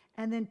leg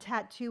and then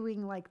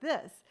tattooing like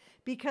this.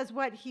 Because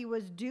what he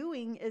was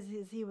doing is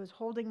he was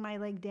holding my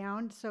leg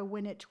down. So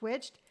when it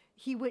twitched,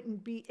 it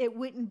wouldn't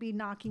be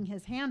knocking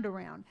his hand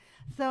around.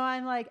 So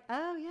I'm like,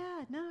 oh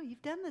yeah, no,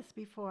 you've done this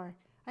before.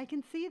 I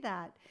can see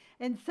that.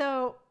 And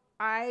so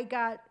I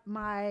got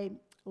my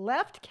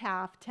left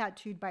calf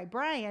tattooed by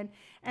Brian.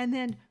 And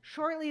then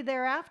shortly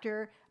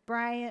thereafter,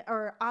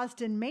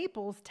 Austin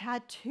Maples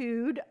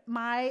tattooed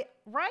my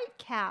right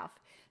calf.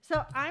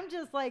 So I'm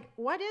just like,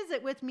 what is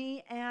it with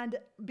me and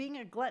being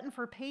a glutton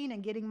for pain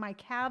and getting my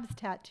calves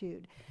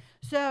tattooed?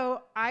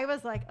 So I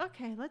was like,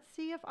 okay, let's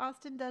see if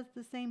Austin does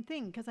the same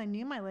thing because I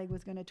knew my leg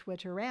was going to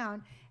twitch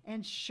around.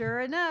 And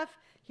sure enough,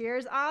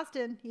 here's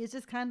Austin. He's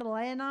just kind of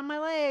laying on my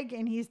leg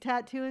and he's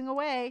tattooing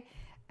away.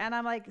 And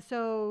I'm like,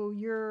 so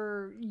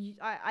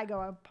I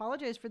go, I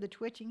apologize for the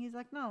twitching. He's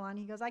like, no, Lonni.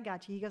 He goes, I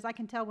got you. He goes, I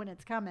can tell when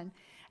it's coming.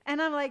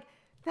 And I'm like,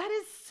 that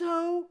is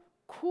so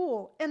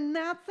cool. And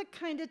that's the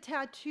kind of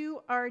tattoo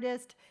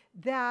artist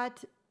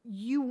that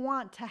you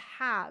want to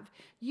have.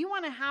 You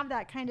want to have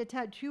that kind of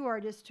tattoo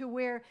artist to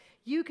where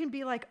you can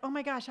be like, oh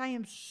my gosh, I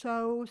am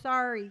so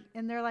sorry.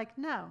 And they're like,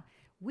 no,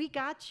 we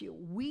got you.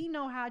 We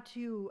know how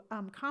to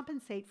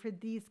compensate for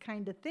these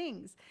kind of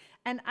things.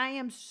 And I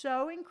am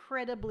so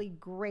incredibly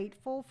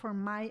grateful for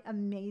my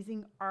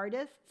amazing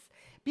artists,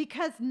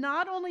 because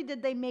not only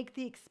did they make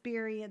the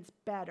experience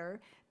better,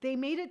 they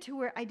made it to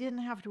where I didn't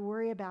have to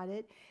worry about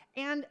it.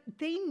 And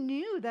they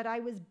knew that I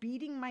was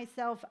beating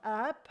myself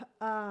up,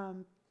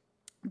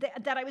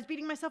 that I was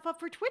beating myself up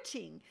for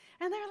twitching.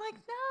 And they're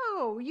like,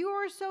 no, you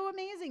are so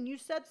amazing. You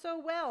said so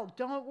well.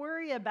 Don't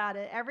worry about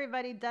it.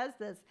 Everybody does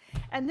this.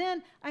 And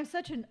then I'm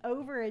such an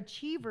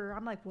overachiever.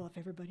 I'm like, well, if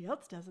everybody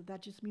else does it,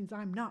 that just means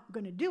I'm not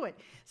going to do it.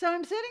 So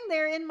I'm sitting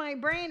there in my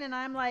brain and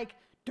I'm like,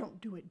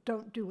 don't do it,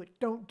 don't do it,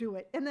 don't do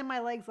it. And then my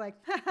leg's like,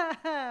 ha ha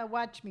ha,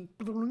 watch me.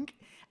 Blunk.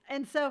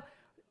 And so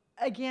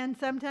again,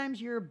 sometimes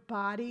your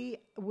body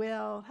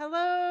will,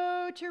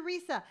 hello,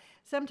 Teresa.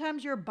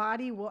 Sometimes your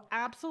body will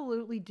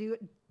absolutely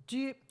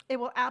it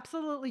will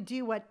absolutely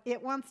do what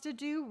it wants to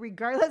do,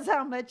 regardless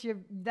how much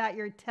that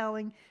you're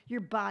telling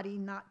your body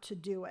not to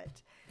do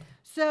it.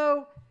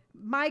 So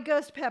my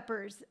ghost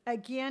peppers,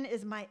 again,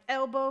 is my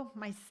elbow,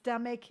 my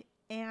stomach,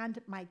 and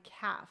my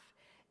calf.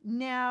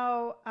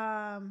 Now,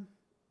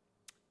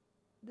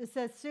 this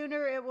says,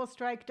 sooner it will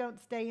strike, don't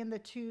stay in the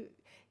two.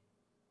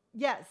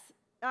 Yes.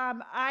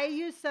 I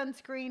use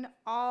sunscreen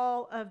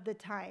all of the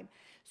time.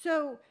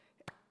 So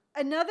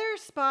another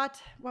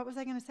spot, what was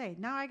I going to say?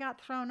 Now I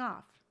got thrown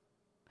off.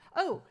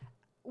 Oh,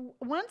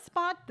 one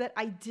spot that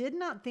I did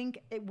not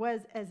think it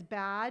was as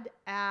bad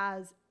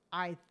as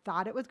I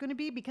thought it was going to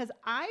be, because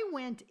I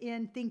went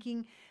in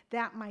thinking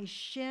that my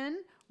shin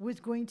was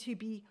going to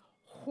be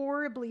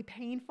horribly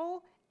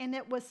painful, and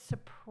it was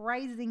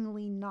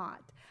surprisingly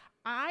not.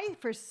 I,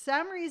 for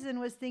some reason,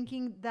 was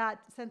thinking that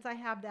since I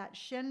have that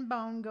shin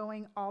bone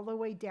going all the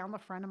way down the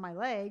front of my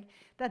leg,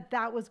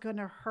 that was going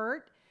to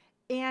hurt.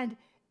 And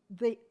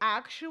the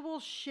actual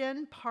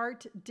shin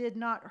part did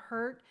not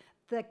hurt.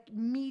 The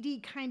meaty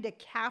kind of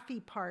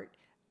calfy part,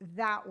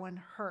 that one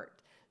hurt.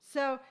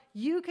 So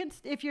you can,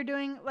 if you're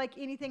doing like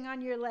anything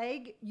on your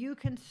leg, you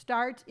can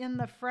start in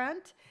the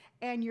front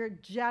and you're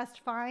just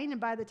fine. And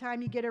by the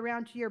time you get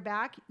around to your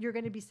back, you're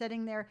going to be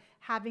sitting there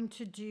having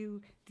to do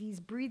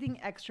these breathing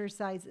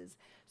exercises.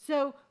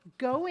 So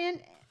go in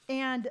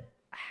and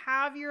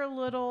have your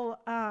little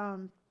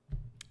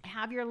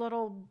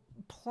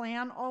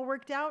plan all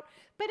worked out,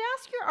 but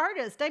ask your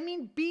artist. I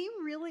mean, be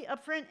really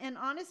upfront and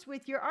honest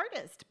with your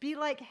artist. Be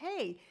like,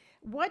 hey,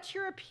 what's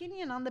your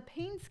opinion on the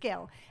pain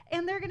scale?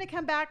 And they're going to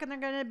come back and they're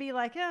going to be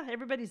like, yeah,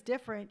 everybody's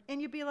different.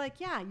 And you'll be like,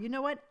 yeah, you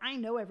know what? I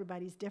know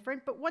everybody's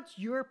different, but what's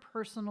your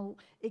personal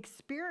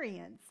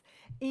experience?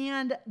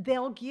 And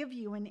they'll give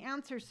you an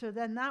answer. So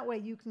then that way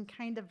you can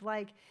kind of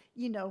like,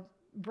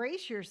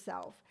 brace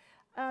yourself.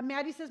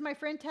 Maddie says, my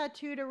friend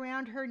tattooed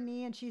around her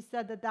knee and she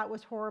said that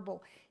was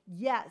horrible.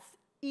 Yes.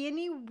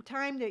 Any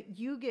time that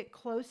you get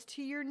close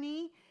to your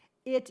knee,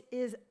 it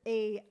is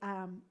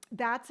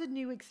that's a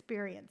new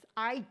experience.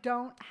 I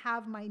don't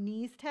have my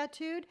knees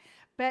tattooed,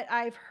 but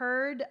I've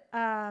heard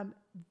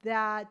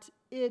that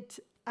it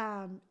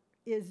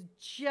is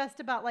just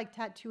about like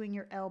tattooing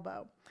your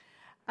elbow.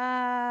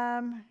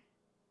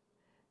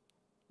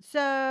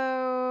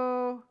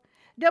 So,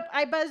 nope,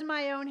 I buzz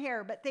my own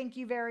hair, but thank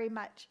you very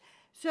much.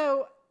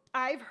 So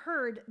I've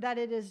heard that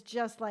it is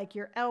just like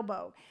your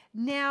elbow.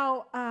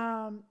 Now,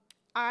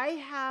 I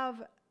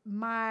have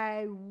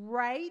my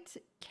right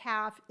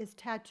calf is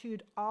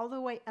tattooed all the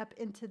way up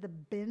into the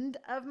bend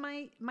of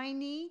my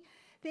knee.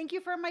 Thank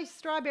you for my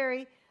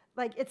strawberry.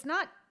 Like, it's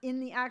not in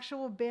the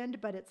actual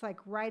bend, but it's like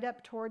right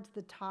up towards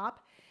the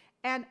top.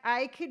 And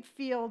I could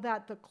feel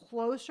that the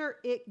closer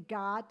it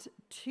got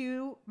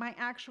to my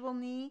actual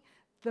knee,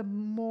 the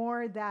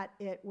more that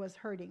it was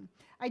hurting.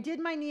 I did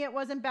my knee. It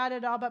wasn't bad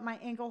at all, but my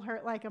ankle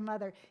hurt like a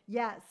mother.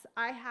 Yes,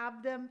 I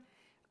have them.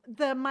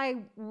 My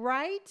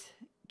right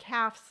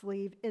calf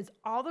sleeve is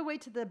all the way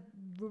to the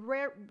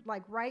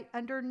right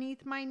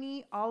underneath my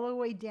knee, all the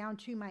way down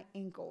to my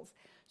ankles.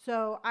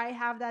 So I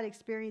have that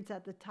experience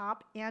at the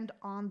top and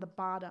on the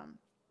bottom.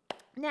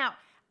 Now,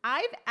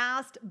 I've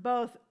asked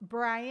both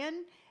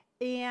Brian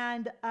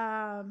and,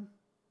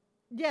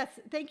 yes,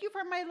 thank you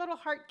for my little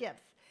heart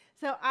gifts.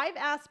 So I've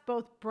asked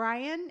both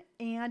Brian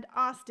and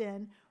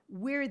Austin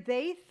where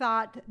they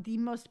thought the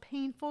most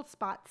painful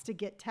spots to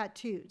get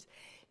tattoos.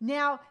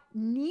 Now,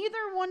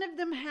 neither one of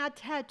them had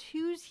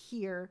tattoos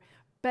here,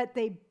 but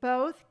they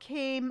both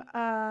came,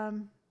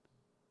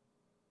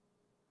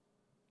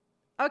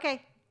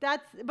 okay,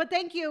 but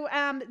thank you.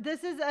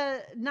 This is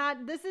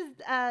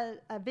a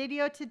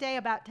video today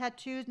about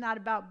tattoos, not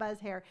about buzz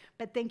hair,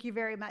 but thank you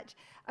very much.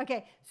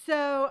 Okay,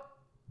 so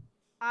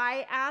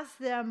I asked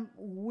them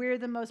where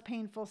the most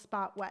painful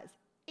spot was,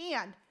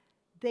 and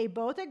they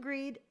both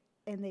agreed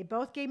and they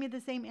both gave me the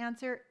same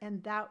answer,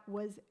 and that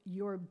was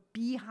your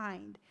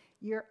behind,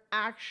 your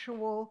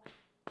actual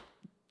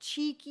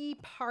cheeky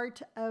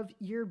part of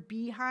your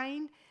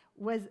behind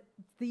was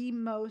the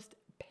most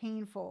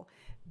painful.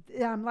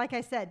 Like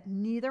I said,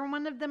 neither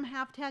one of them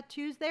have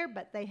tattoos there,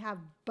 but they have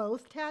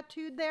both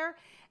tattooed there.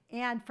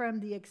 And from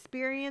the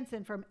experience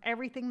and from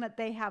everything that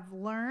they have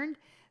learned,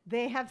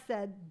 they have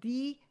said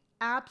the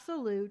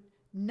absolute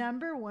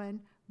number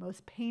one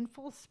most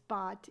painful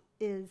spot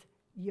is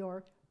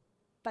your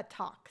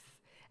buttocks.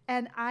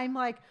 And I'm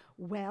like,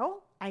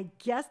 well, I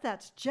guess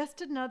that's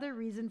just another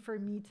reason for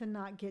me to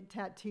not get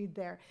tattooed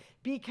there,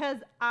 because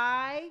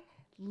I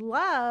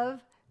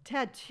love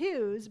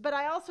tattoos, but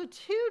I also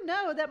too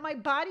know that my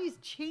body's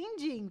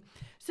changing.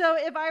 So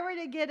if I were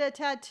to get a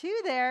tattoo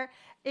there,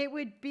 it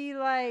would be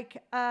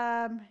like,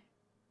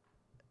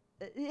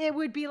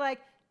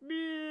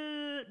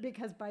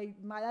 because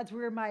that's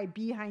where my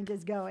behind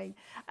is going.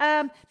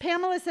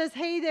 Pamela says,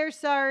 hey there,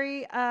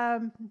 sorry.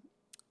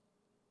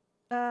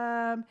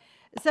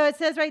 So it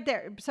says right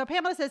there. So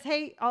Pamela says,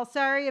 hey, all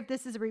sorry if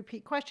this is a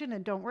repeat question,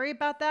 and don't worry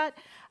about that.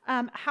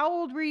 How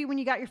old were you when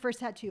you got your first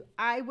tattoo?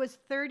 I was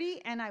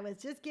 30, and I was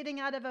just getting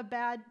out of a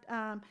bad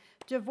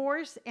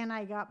divorce, and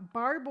I got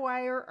barbed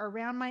wire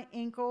around my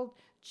ankle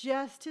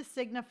just to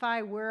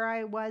signify where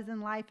I was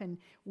in life and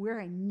where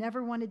I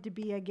never wanted to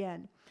be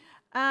again.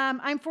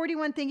 I'm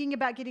 41 thinking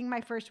about getting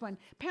my first one.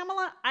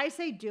 Pamela, I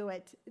say do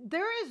it.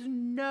 There is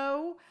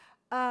no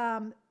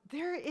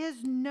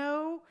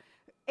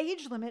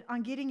age limit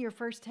on getting your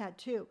first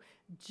tattoo.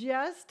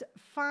 Just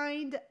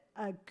find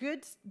a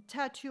good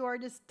tattoo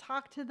artist,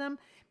 talk to them,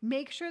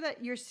 make sure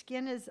that your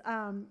skin is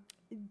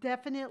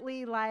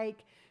definitely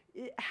like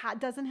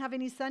doesn't have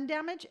any sun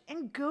damage,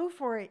 and go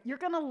for it. You're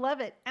going to love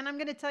it. And I'm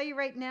going to tell you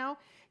right now,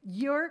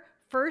 your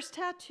first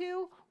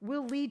tattoo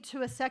will lead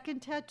to a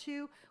second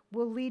tattoo,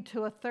 will lead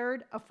to a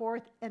third, a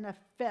fourth, and a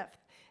fifth.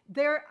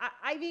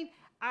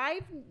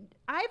 I've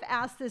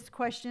asked this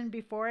question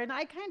before, and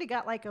I kind of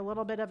got like a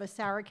little bit of a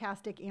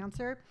sarcastic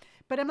answer,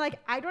 but I'm like,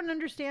 I don't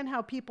understand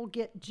how people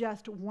get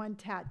just one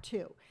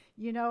tattoo.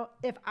 You know,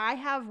 if I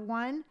have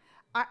one,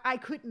 I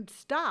couldn't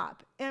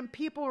stop. And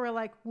people were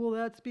like, well,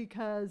 that's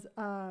because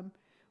I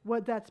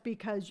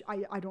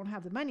don't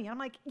have the money. I'm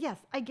like, yes,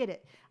 I get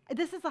it.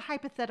 This is a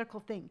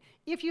hypothetical thing.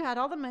 If you had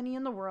all the money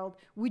in the world,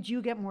 would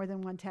you get more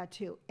than one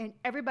tattoo? And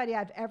everybody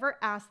I've ever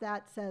asked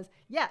that says,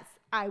 yes,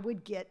 I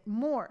would get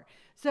more.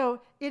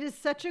 So it is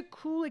such a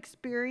cool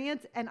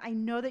experience, and I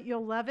know that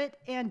you'll love it.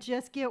 And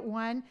just get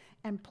one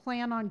and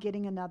plan on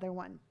getting another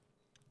one.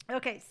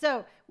 Okay,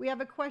 so we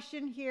have a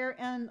question here,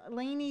 and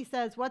Lonni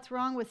says, what's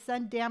wrong with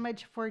sun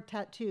damage for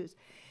tattoos?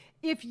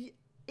 If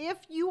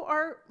you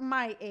are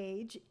my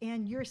age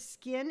and your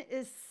skin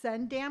is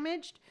sun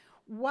damaged,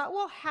 what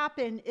will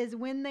happen is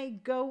when they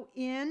go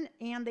in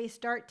and they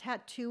start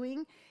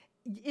tattooing,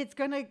 it's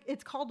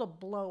called a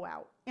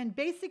blowout. And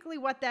basically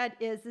what that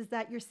is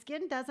that your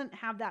skin doesn't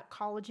have that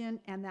collagen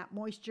and that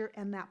moisture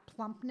and that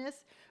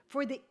plumpness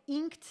for the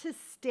ink to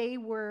stay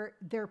where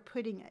they're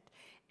putting it.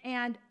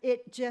 And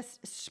it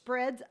just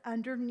spreads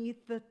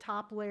underneath the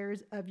top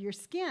layers of your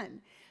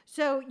skin.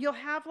 So you'll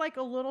have like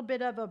a little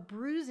bit of a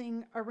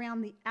bruising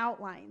around the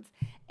outlines.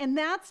 And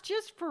that's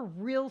just for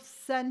real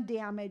sun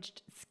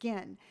damaged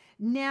skin.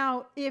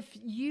 Now, if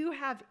you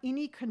have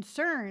any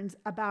concerns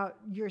about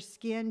your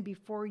skin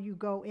before you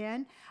go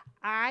in,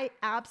 I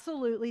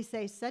absolutely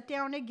say sit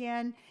down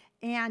again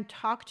and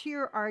talk to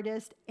your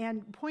artist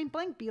and point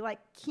blank be like,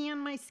 can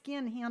my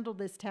skin handle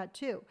this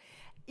tattoo?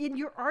 And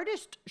your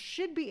artist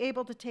should be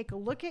able to take a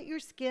look at your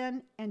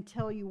skin and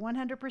tell you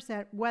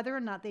 100% whether or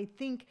not they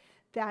think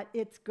that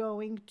it's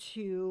going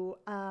to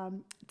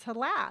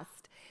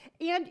last.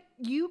 And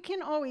you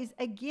can always,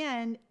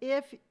 again,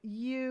 if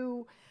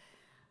you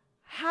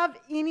have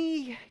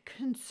any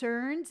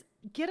concerns,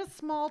 get a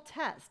small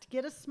test.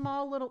 Get a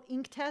small little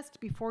ink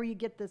test before you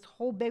get this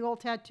whole big old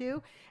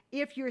tattoo.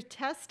 If your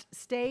test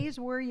stays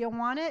where you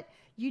want it,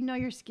 you know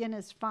your skin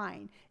is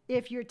fine.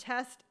 If your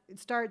test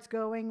starts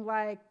going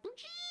like,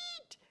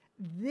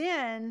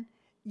 then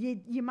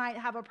you might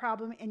have a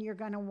problem and you're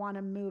going to want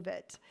to move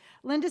it.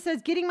 Linda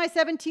says, getting my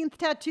 17th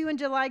tattoo in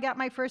July, got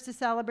my first to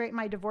celebrate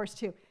my divorce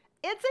too.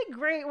 It's a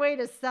great way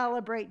to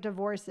celebrate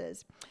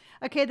divorces.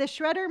 Okay, the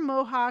Shredder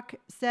Mohawk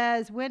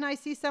says, when I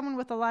see someone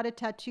with a lot of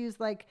tattoos,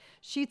 like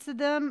sheets of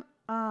them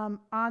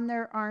on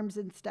their arms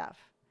and stuff.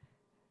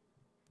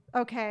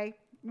 Okay,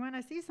 when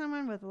I see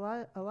someone with a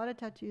lot of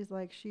tattoos,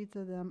 like sheets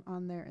of them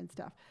on there and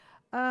stuff.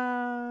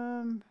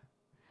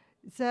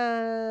 It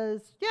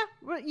says, yeah,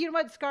 well, you know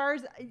what,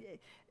 scars,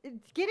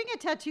 getting a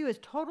tattoo is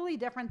totally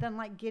different than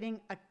like getting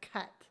a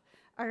cut.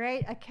 All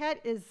right, a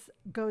cut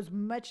goes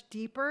much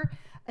deeper.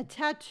 A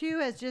tattoo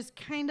is just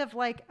kind of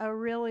like a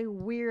really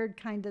weird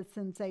kind of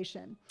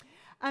sensation.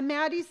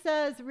 Maddie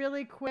says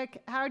really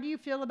quick, how do you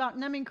feel about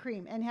numbing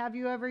cream, and have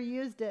you ever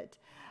used it?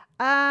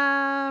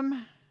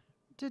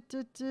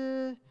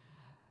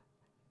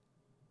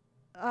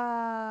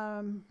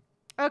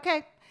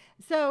 Okay,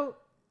 so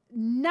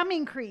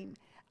numbing cream.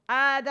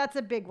 That's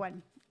a big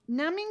one.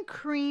 numbing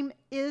cream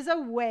is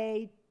a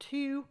way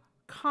to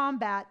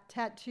combat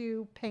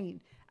tattoo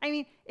pain. I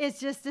mean, it's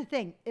just a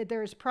thing.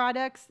 There's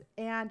products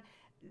and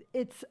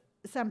it's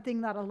something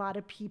that a lot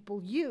of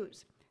people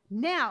use.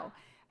 Now,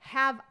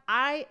 have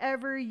I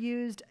ever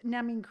used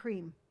numbing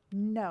cream?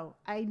 No,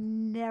 I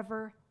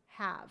never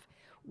have.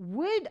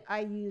 Would I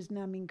use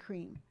numbing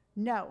cream?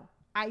 No,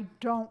 I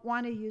don't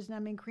want to use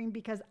numbing cream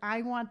because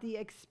I want the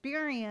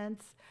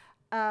experience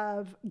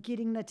of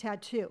getting the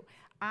tattoo.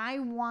 I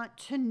want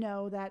to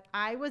know that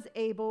I was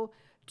able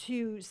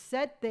to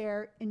sit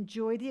there,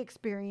 enjoy the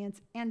experience,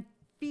 and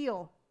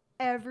feel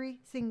every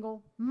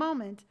single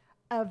moment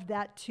of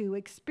that tattoo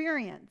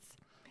experience.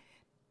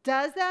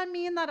 Does that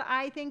mean that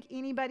I think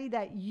anybody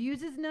that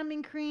uses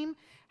numbing cream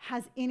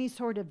has any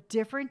sort of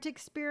different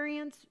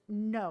experience?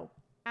 No,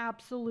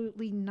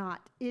 absolutely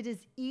not. It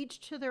is each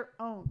to their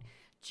own.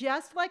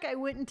 Just like I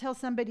wouldn't tell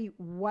somebody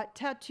what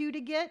tattoo to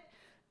get,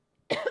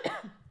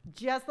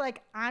 just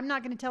like I'm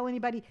not going to tell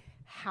anybody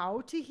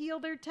how to heal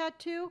their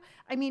tattoo.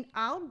 I mean,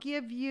 I'll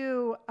give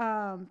you,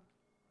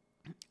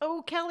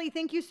 oh, Kelly,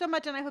 thank you so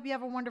much. And I hope you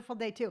have a wonderful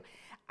day too.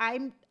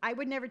 I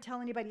would never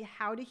tell anybody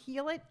how to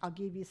heal it. I'll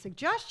give you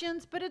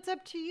suggestions, but it's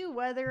up to you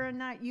whether or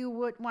not you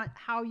would want,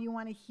 how you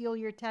want to heal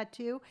your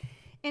tattoo.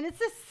 And it's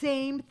the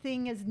same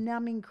thing as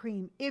numbing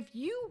cream. If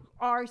you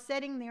are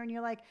sitting there and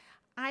you're like,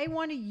 I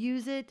want to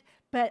use it,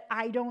 but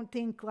I don't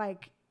think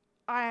like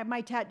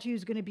my tattoo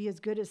is going to be as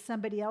good as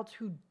somebody else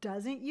who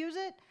doesn't use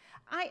it.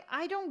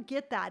 I don't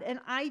get that. And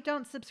I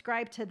don't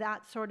subscribe to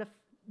that sort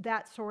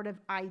of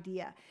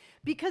idea,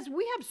 because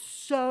we have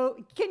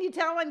can you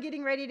tell I'm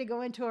getting ready to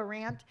go into a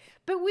rant?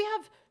 But we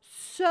have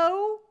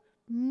so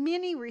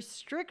many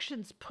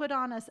restrictions put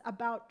on us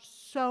about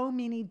so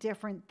many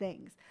different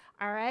things.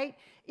 All right.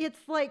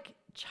 It's like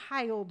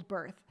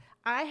childbirth.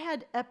 I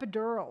had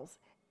epidurals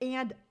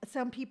and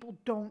some people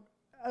don't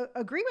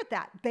agree with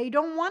that. They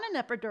don't want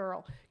an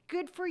epidural.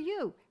 Good for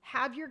you.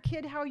 Have your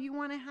kid how you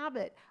want to have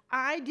it.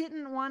 I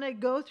didn't want to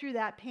go through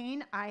that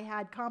pain. I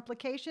had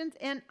complications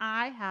and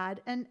I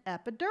had an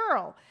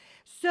epidural.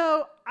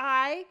 So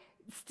I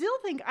still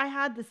think I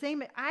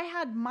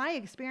had my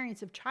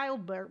experience of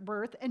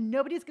childbirth, and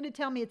nobody's going to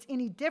tell me it's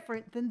any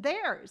different than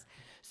theirs.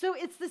 So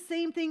it's the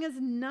same thing as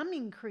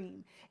numbing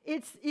cream.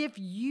 It's if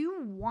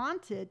you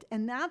want it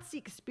and that's the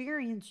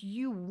experience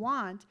you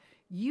want,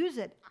 use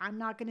it. I'm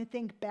not going to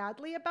think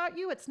badly about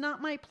you. It's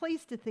not my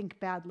place to think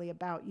badly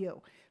about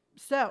you.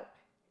 So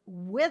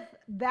with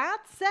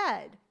that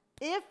said,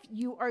 if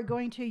you are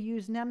going to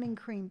use numbing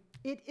cream,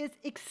 it is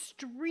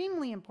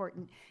extremely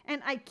important.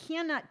 And I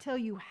cannot tell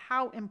you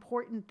how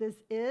important this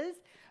is,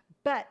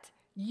 but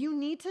you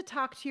need to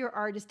talk to your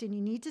artist and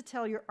you need to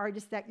tell your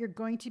artist that you're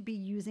going to be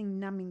using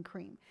numbing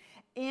cream.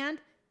 And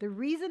the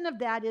reason of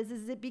that is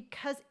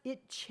because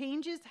it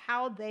changes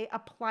how they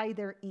apply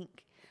their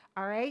ink.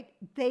 All right.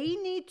 They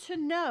need to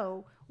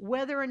know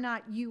whether or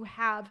not you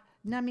have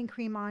numbing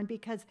cream on,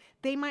 because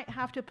they might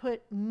have to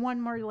put one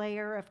more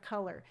layer of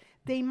color.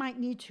 They might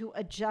need to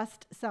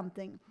adjust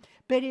something.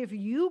 But if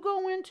you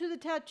go into the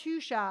tattoo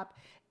shop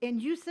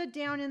and you sit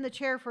down in the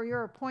chair for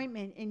your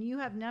appointment and you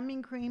have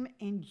numbing cream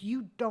and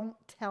you don't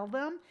tell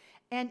them,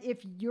 and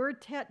if your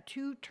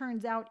tattoo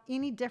turns out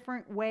any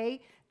different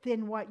way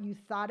than what you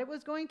thought it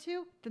was going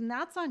to, then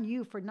that's on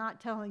you for not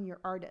telling your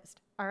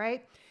artist. All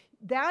right.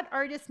 That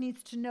artist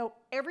needs to know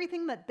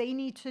everything that they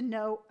need to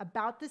know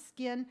about the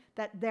skin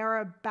that they're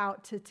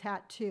about to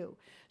tattoo.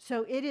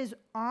 So it is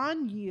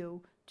on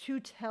you to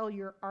tell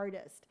your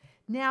artist.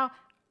 Now,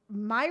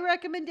 my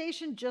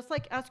recommendation, just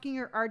like asking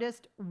your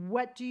artist,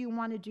 what do you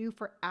want to do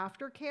for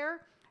aftercare?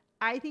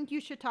 I think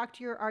you should talk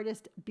to your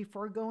artist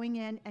before going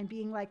in and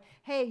being like,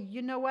 hey,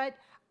 you know what?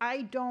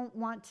 I don't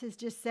want to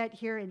just sit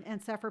here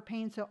and suffer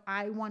pain, so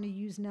I want to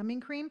use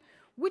numbing cream.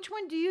 Which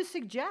one do you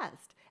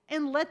suggest?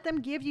 And let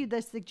them give you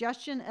the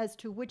suggestion as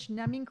to which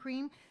numbing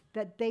cream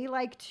that they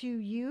like to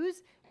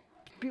use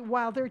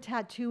while they're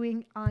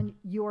tattooing on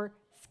your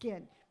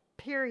skin,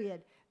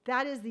 period.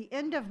 That is the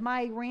end of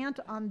my rant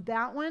on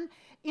that one.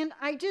 And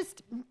I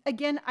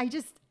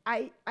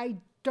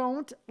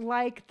don't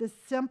like the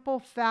simple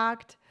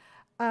fact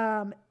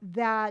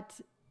that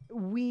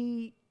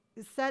we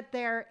sit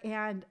there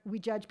and we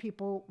judge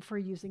people for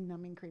using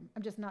numbing cream.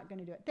 I'm just not going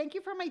to do it. Thank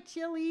you for my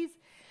chilies.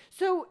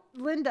 So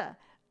Linda,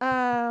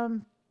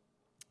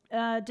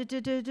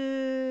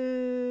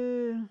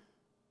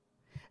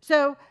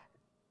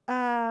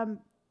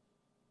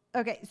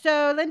 okay.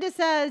 So Linda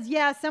says,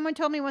 yeah, someone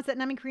told me once that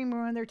numbing cream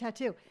ruined their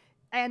tattoo.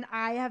 And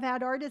I have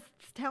had artists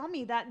tell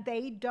me that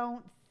they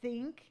don't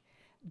think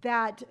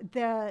that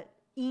the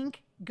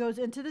ink goes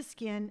into the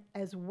skin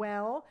as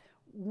well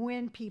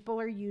when people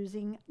are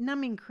using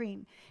numbing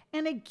cream.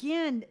 And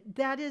again,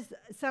 that is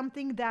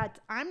something that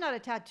I'm not a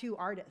tattoo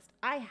artist.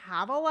 I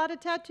have a lot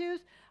of tattoos.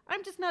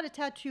 I'm just not a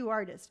tattoo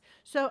artist.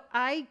 So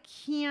I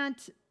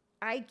can't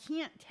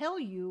tell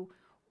you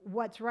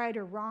what's right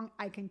or wrong.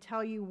 I can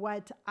tell you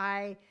what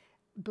I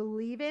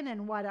believe in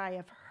and what I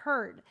have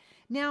heard.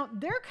 Now,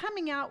 they're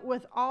coming out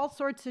with all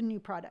sorts of new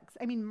products.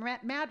 I mean,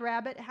 Mad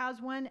Rabbit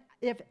has one.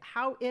 If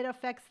how it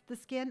affects the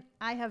skin,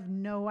 I have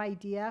no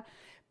idea.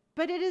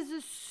 But it is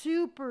a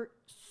super,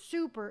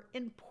 super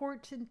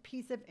important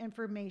piece of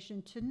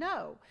information to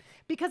know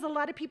because a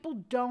lot of people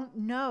don't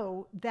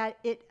know that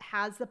it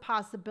has the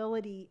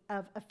possibility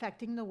of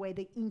affecting the way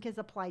the ink is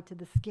applied to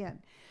the skin.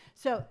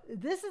 So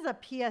this is a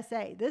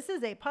PSA. This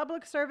is a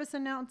public service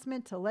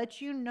announcement to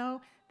let you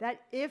know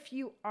that if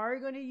you are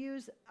going to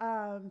use,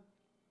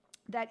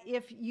 that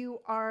if you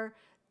are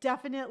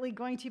definitely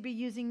going to be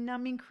using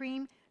numbing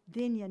cream,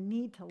 then you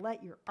need to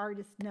let your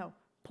artist know.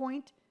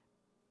 Point,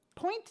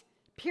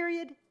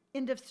 period,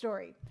 end of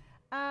story.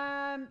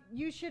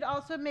 You should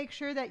also make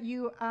sure that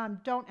you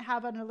don't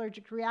have an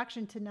allergic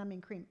reaction to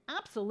numbing cream.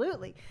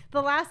 Absolutely.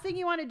 The last thing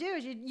you want to do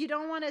is you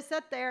don't want to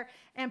sit there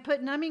and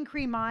put numbing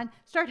cream on,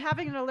 start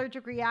having an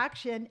allergic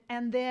reaction,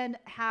 and then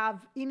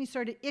have any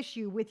sort of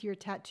issue with your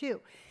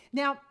tattoo.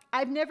 Now,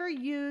 I've never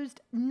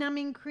used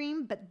numbing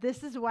cream, but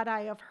this is what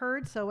I have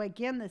heard. So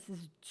again, this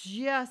is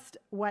just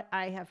what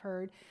I have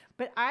heard.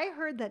 But I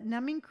heard that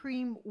numbing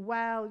cream,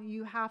 while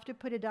you have to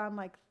put it on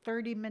like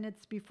 30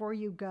 minutes before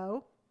you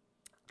go,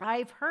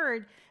 I've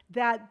heard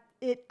that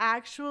it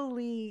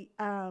actually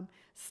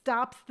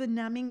stops the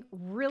numbing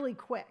really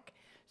quick.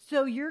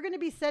 So you're going to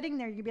be sitting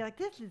there, you'll be like,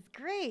 this is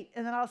great.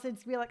 And then all of a sudden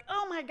it's be like,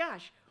 oh my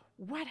gosh,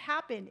 what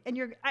happened?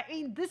 And I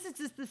mean, this is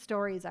just the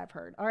stories I've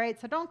heard. All right.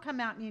 So don't come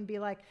out and be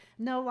like,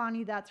 no,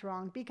 Lonni, that's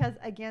wrong. Because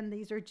again,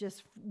 these are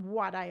just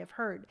what I have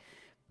heard.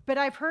 But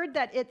I've heard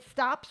that it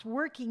stops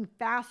working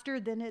faster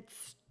than it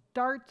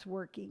starts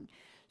working.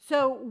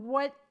 So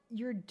what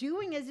you're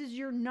doing is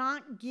you're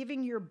not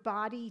giving your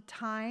body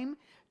time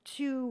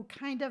to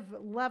kind of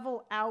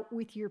level out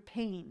with your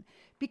pain,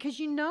 because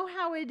you know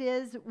how it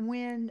is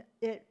when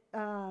it,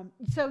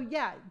 so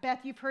yeah, Beth,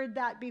 you've heard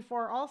that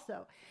before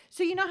also.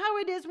 So you know how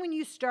it is when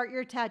you start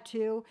your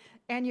tattoo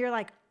and you're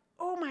like,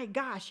 oh my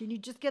gosh, and you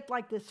just get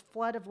like this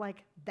flood of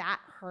like, that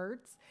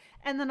hurts.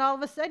 And then all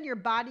of a sudden your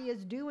body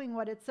is doing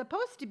what it's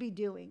supposed to be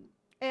doing.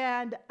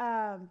 And,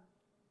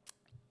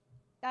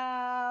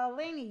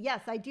 Lainey,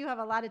 yes, I do have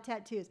a lot of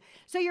tattoos.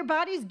 So your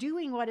body's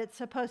doing what it's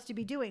supposed to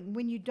be doing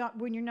when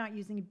you're not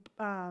using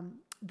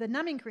the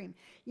numbing cream.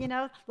 You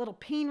know, little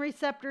pain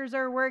receptors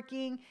are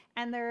working,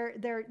 and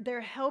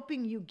they're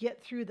helping you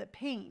get through the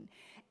pain.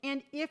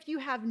 And if you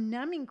have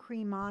numbing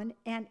cream on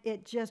and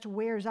it just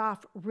wears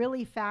off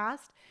really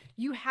fast,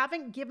 you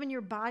haven't given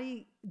your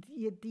body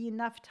the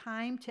enough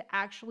time to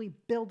actually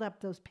build up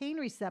those pain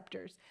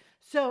receptors.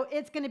 So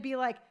it's going to be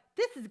like,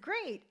 this is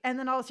great. And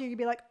then all of a sudden you'll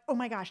be like, oh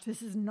my gosh,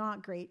 this is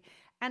not great.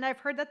 And I've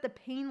heard that the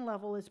pain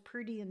level is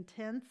pretty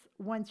intense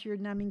once your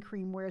numbing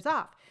cream wears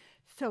off.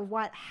 So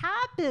what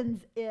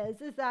happens is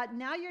that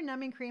now your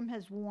numbing cream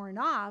has worn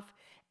off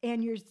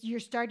and you're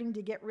starting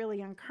to get really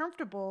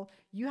uncomfortable.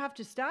 You have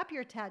to stop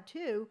your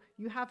tattoo.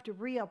 You have to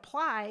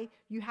reapply.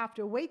 You have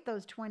to wait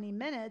those 20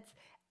 minutes,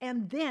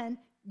 and then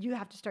you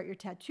have to start your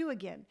tattoo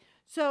again.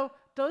 So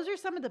those are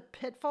some of the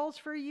pitfalls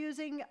for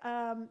using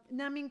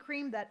numbing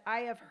cream that I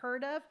have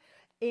heard of.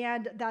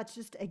 And that's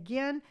just,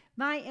 again,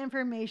 my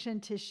information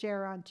to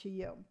share on to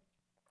you.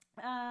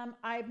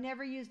 I've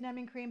never used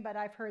numbing cream, but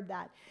I've heard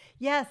that.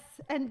 Yes,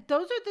 and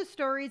those are the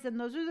stories and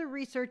those are the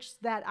research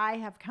that I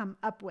have come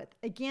up with.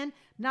 Again,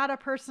 not a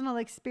personal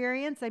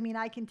experience. I mean,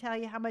 I can tell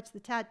you how much the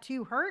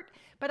tattoo hurt,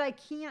 but I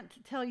can't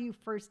tell you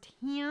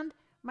firsthand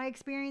my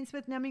experience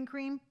with numbing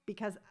cream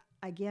because,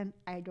 again,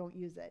 I don't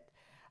use it.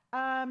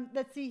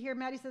 Let's see here.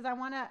 Maddie says, I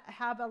want to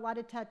have a lot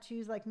of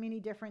tattoos, like many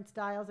different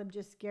styles. I'm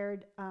just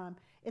scared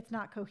it's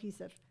not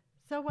cohesive.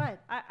 So what?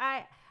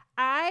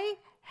 I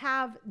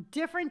have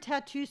different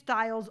tattoo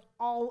styles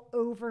all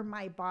over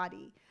my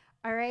body.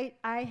 All right.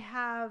 I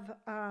have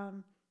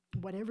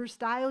whatever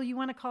style you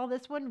want to call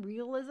this one,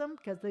 realism,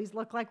 because these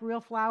look like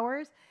real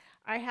flowers.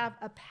 I have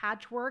a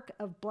patchwork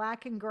of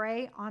black and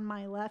gray on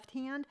my left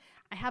hand.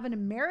 I have an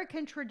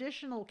American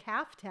traditional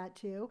calf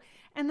tattoo.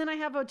 And then I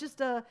have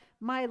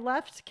my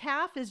left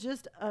calf is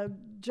just a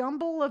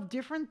jumble of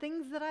different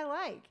things that I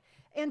like.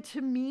 And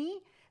to me,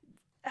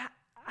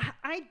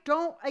 I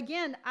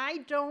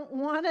don't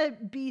want to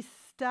be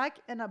stuck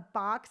in a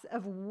box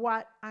of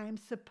what I'm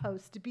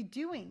supposed to be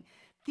doing.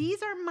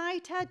 These are my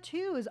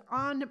tattoos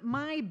on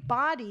my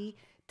body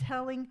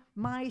telling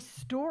my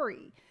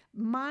story.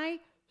 My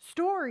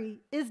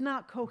story is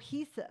not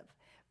cohesive.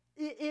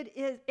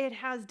 It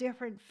has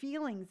different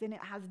feelings and it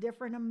has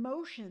different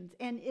emotions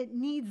and it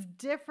needs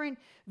different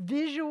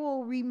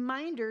visual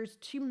reminders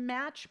to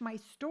match my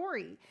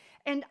story.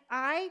 And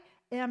I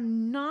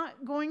am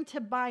not going to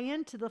buy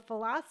into the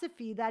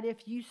philosophy that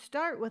if you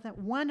start with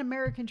one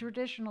American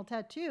traditional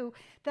tattoo,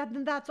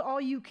 that's all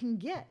you can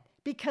get,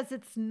 because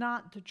it's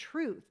not the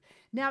truth.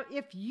 Now,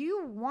 if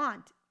you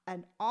want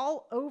an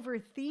all over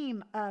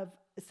theme of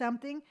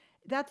something,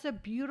 that's a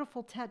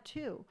beautiful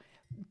tattoo.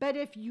 But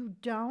if you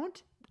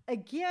don't,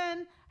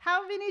 again,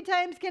 how many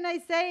times can I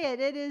say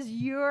it? It is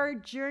your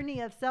journey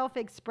of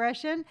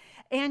self-expression,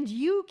 and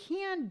you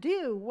can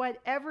do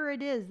whatever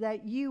it is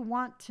that you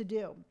want to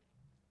do.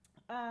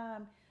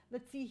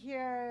 Let's see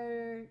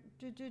here.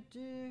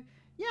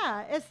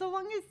 Yeah, as so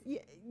long as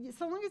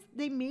so long as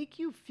they make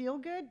you feel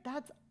good,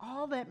 that's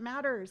all that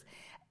matters.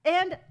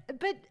 And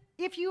but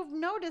if you've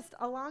noticed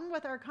along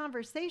with our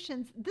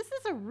conversations, this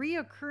is a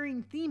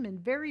reoccurring theme in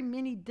very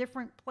many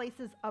different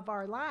places of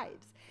our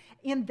lives.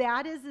 And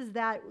that is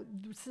that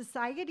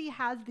society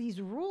has these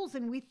rules,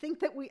 and we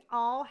think that we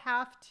all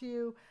have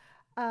to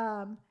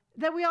abide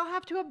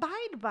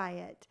by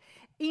it.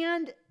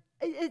 And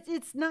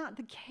it's not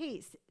the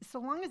case. So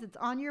long as it's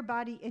on your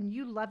body and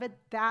you love it,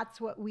 that's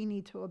what we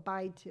need to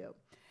abide to.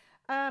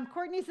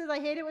 Courtney says,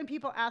 I hate it when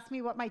people ask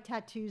me what my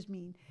tattoos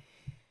mean.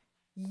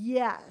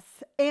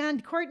 Yes.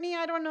 And Courtney,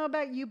 I don't know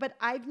about you, but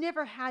I've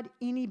never had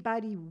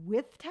anybody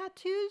with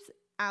tattoos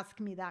ask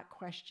me that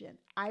question.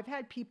 I've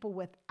had people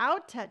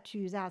without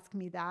tattoos ask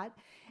me that.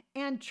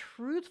 And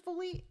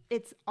truthfully,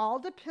 it's all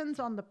depends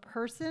on the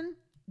person,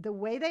 the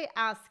way they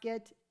ask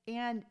it,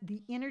 and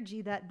the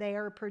energy that they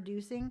are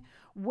producing,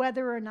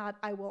 whether or not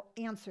I will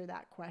answer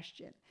that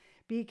question.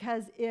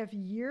 Because if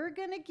you're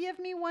going to give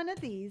me one of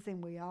these,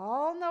 and we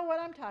all know what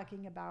I'm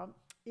talking about,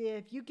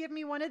 if you give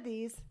me one of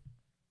these,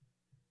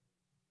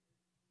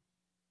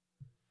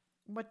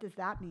 what does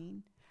that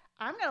mean?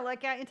 I'm going to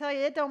look at it and tell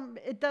you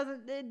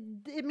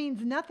it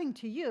means nothing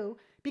to you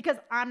because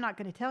I'm not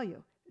going to tell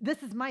you.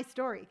 This is my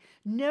story.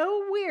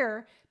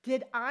 Nowhere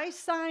did I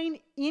sign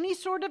any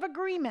sort of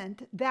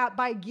agreement that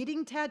by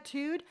getting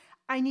tattooed,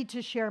 I need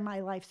to share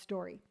my life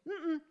story.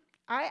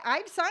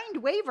 I've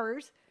signed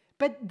waivers,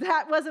 but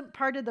that wasn't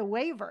part of the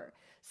waiver.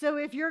 So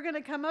if you're going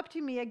to come up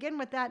to me again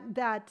with that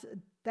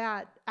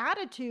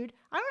attitude,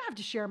 I don't have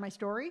to share my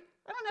story.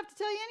 I don't have to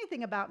tell you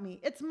anything about me.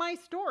 It's my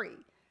story.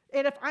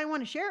 And if I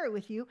want to share it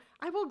with you,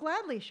 I will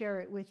gladly share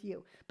it with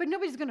you. But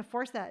nobody's going to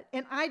force that.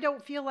 And I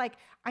don't feel like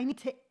I need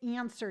to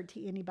answer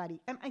to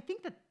anybody. And I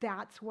think that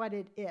that's what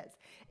it is.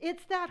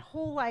 It's that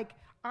whole like,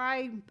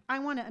 I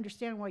want to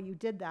understand why you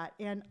did that.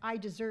 And I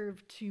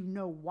deserve to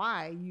know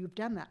why you've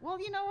done that. Well,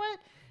 you know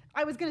what?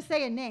 I was going to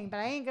say a name,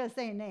 but I ain't going to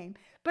say a name.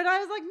 But I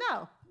was like,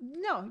 no,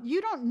 you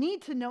don't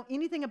need to know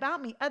anything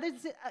about me.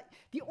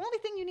 The only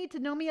thing you need to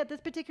know me at this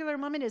particular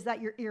moment is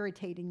that you're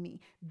irritating me.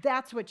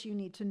 That's what you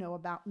need to know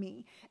about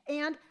me.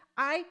 And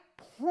I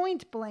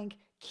point blank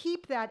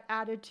keep that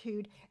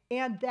attitude.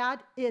 And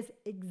that is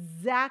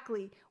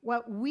exactly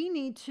what we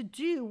need to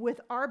do with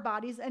our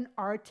bodies and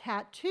our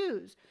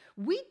tattoos.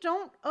 We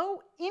don't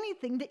owe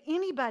anything to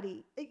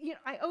anybody.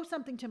 I owe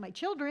something to my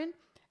children.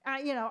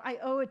 I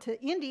owe it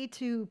to Indy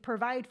to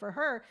provide for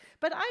her,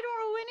 but I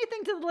don't owe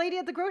anything to the lady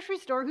at the grocery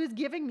store who's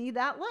giving me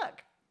that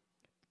look.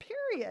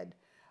 Period.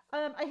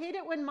 I hate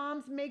it when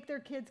moms make their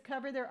kids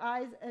cover their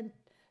eyes and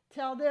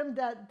tell them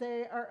that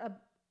they are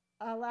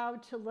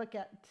allowed to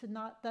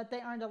that they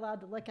aren't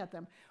allowed to look at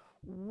them.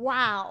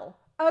 Wow.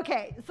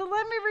 Okay, so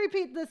let me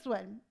repeat this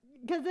one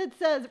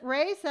because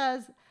Ray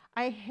says,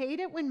 I hate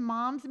it when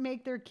moms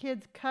make their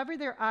kids cover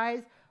their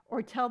eyes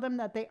or tell them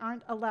that they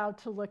aren't allowed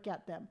to look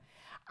at them.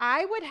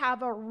 I would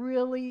have a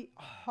really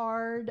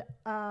hard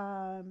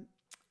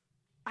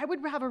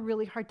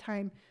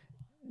time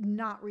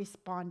not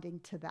responding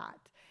to that.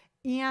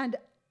 And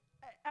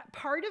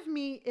part of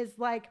me is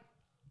like,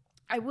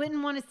 I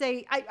wouldn't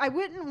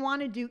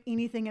want to do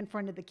anything in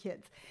front of the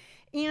kids.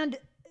 And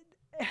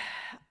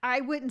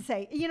I wouldn't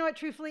say, you know what,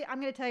 truthfully, I'm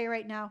going to tell you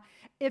right now,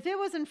 if it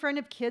was in front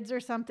of kids or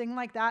something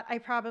like that, I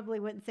probably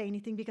wouldn't say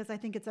anything because I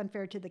think it's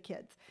unfair to the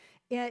kids.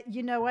 And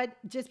you know what?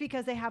 Just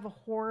because they have a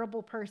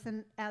horrible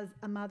person as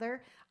a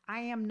mother, I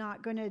am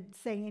not going to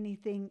say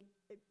anything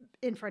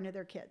in front of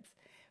their kids.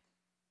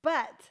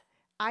 But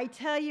I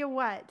tell you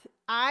what,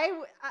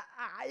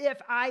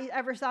 if I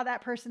ever saw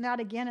that person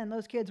out again and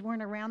those kids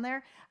weren't around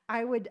there,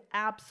 I would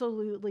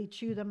absolutely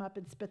chew them up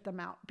and spit them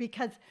out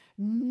because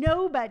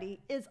nobody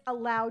is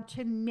allowed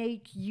to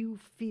make you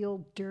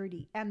feel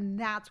dirty. And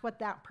that's what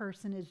that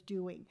person is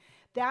doing.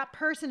 That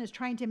person is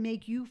trying to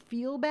make you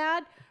feel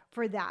bad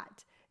for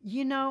that.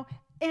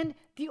 And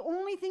the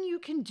only thing you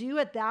can do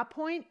at that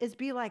point is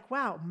be like,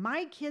 wow,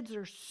 my kids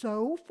are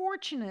so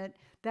fortunate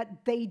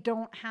that they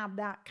don't have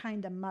that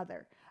kind of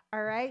mother.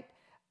 All right.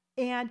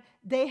 And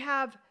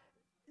that's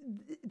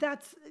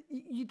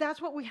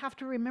what we have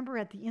to remember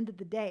at the end of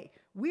the day.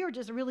 We are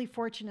just really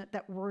fortunate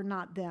that we're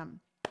not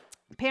them.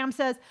 Pam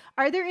says,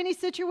 are there any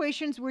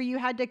situations where you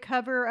had to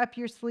cover up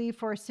your sleeve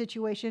for a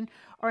situation,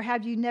 or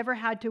have you never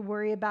had to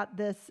worry about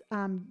this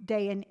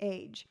day and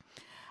age?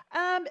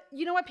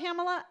 You know what,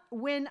 Pamela?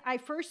 When I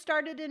first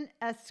started in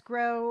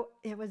escrow,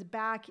 it was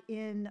back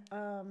in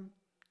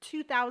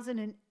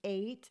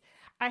 2008.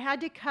 I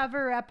had to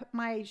cover up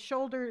my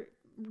shoulder,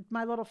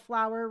 my little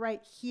flower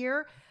right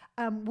here,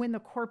 when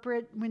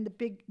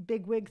the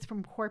big wigs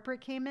from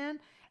corporate came in.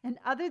 And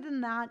other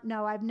than that,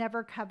 no, I've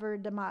never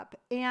covered them up.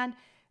 And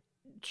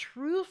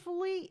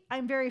truthfully,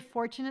 I'm very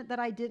fortunate that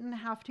I didn't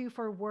have to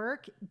for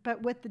work,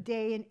 but with the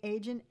day and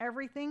age and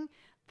everything,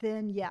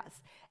 then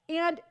yes.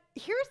 And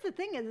here's the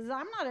thing is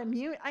I'm not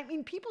immune. I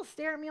mean, people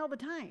stare at me all the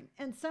time.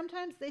 And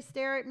sometimes they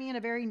stare at me in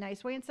a very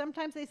nice way. And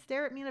sometimes they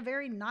stare at me in a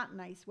very not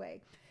nice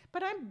way.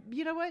 But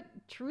you know what?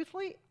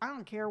 Truthfully, I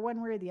don't care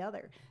one way or the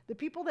other. The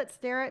people that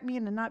stare at me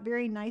in a not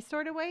very nice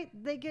sort of way,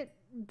 they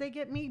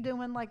get me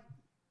doing like,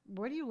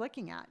 what are you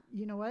looking at?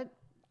 You know what?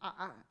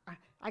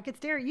 I could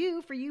stare at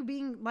you for you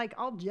being like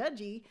all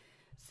judgy.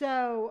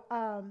 So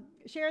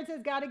Sharon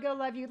says, gotta go,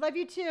 love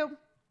you too.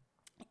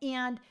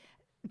 And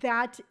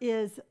that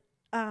is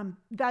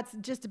that's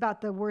just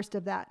about the worst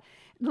of that.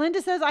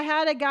 Linda says, I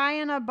had a guy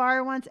in a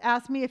bar once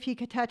ask me if he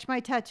could touch my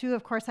tattoo.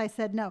 Of course, I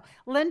said no.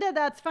 Linda,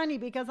 that's funny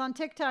because on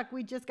TikTok,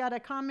 we just got a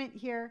comment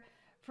here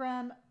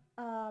from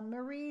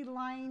Marie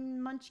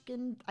Line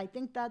Munchkin. I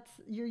think that's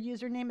your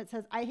username. It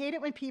says, I hate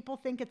it when people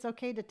think it's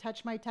okay to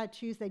touch my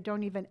tattoos. They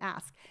don't even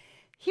ask.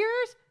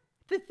 Here's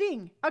the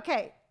thing.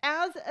 Okay,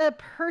 as a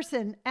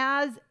person,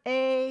 as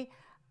a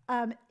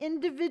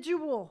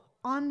individual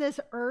on this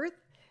earth,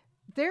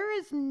 there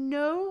is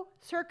no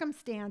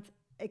circumstance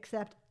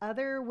except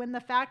other when the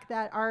fact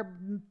that our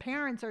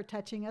parents are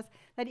touching us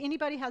that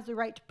anybody has the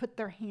right to put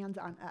their hands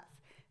on us.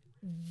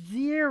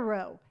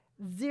 Zero,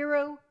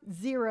 zero,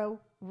 zero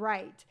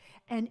right.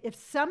 And if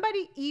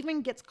somebody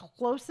even gets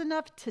close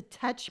enough to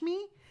touch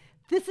me,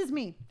 this is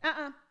me.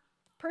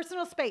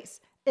 Personal space.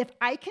 If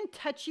I can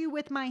touch you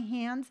with my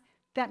hands,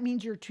 that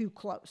means you're too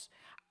close.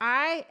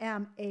 I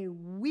am a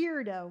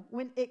weirdo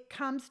when it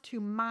comes to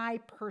my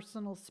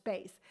personal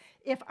space.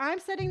 If I'm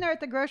sitting there at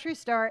the grocery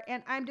store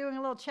and I'm doing a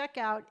little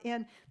checkout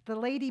and the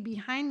lady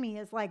behind me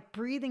is like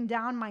breathing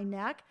down my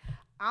neck,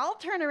 I'll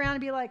turn around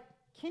and be like,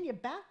 can you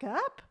back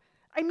up?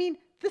 I mean,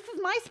 this is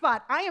my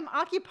spot. I am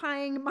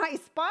occupying my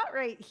spot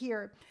right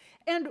here.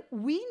 And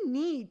we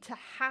need to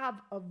have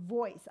a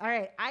voice. All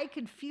right, I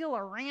could feel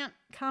a rant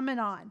coming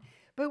on,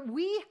 but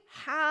we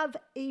have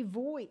a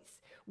voice.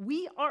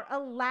 We are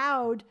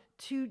allowed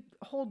to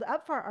hold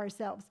up for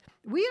ourselves.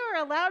 We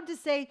are allowed to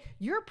say,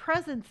 your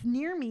presence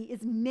near me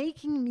is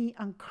making me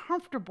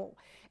uncomfortable.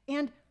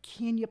 And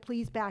can you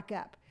please back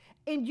up?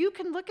 And you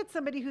can look at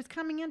somebody who's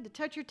coming in to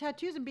touch your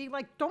tattoos and be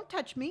like, don't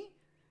touch me.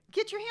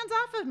 Get your hands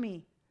off of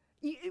me.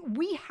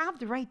 We have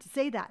the right to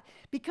say that,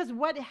 because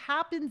what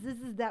happens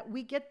is that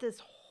we get this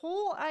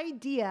whole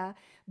idea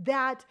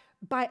that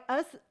by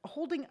us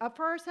holding up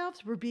for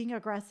ourselves, we're being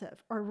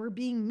aggressive or we're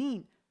being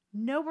mean.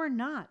 No, we're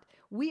not.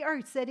 We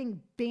are setting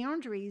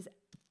boundaries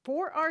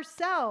for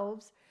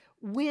ourselves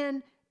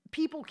when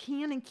people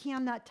can and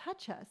cannot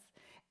touch us.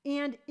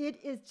 And it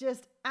is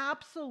just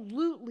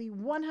absolutely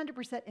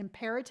 100%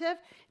 imperative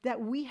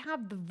that we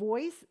have the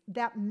voice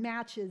that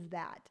matches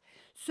that.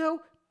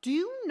 So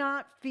do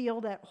not feel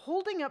that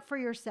holding up for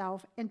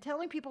yourself and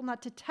telling people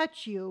not to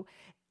touch you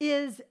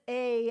is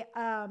a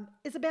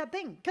bad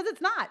thing, because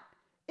it's not.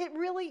 It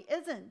really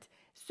isn't.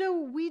 So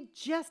we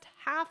just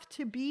have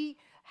to be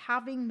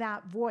having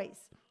that voice.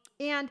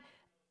 And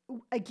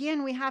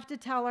again, we have to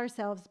tell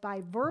ourselves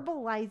by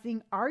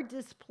verbalizing our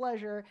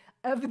displeasure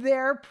of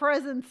their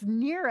presence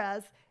near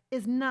us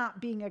is not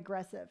being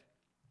aggressive.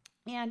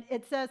 And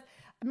it says,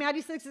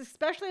 Maddie says,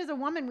 especially as a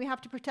woman, we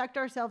have to protect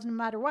ourselves no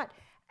matter what.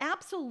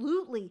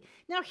 Absolutely.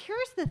 Now,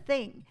 here's the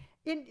thing.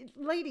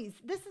 Ladies,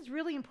 this is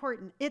really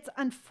important. It's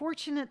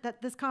unfortunate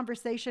that this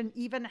conversation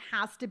even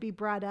has to be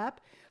brought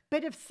up.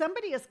 But if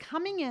somebody is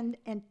coming in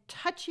and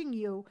touching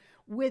you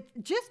with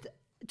just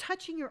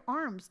touching your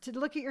arms to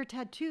look at your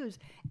tattoos,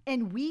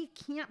 and we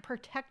can't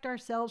protect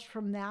ourselves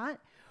from that,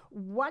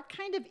 what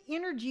kind of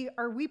energy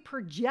are we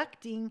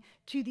projecting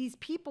to these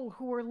people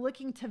who are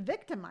looking to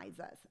victimize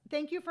us?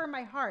 Thank you for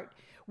my heart.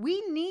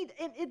 We need,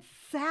 and it's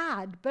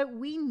sad, but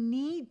we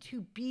need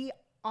to be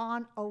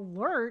on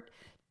alert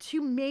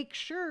to make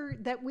sure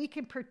that we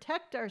can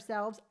protect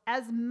ourselves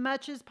as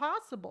much as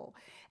possible.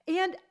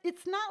 And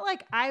it's not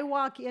like I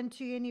walk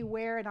into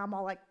anywhere and I'm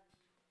all like,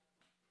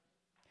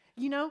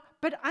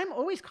 but I'm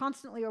always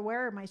constantly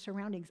aware of my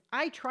surroundings.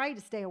 I try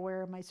to stay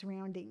aware of my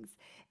surroundings.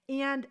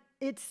 And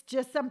it's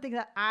just something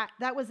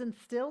that was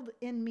instilled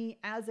in me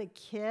as a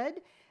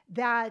kid,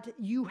 that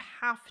you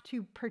have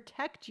to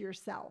protect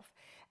yourself.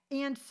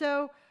 And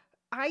so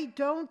I'm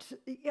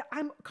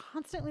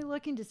constantly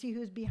looking to see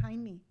who's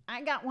behind me.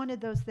 I got one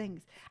of those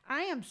things.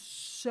 I am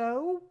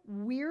so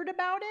weird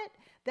about it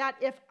that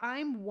if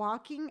I'm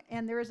walking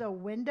and there's a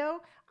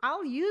window,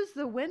 I'll use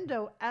the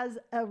window as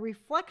a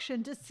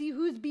reflection to see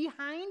who's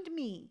behind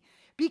me,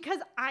 because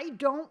I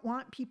don't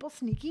want people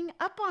sneaking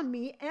up on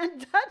me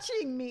and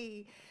touching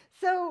me.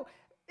 So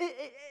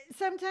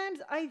sometimes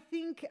I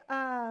think,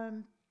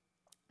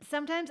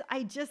 sometimes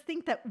I just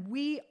think that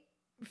we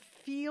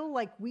feel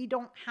like we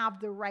don't have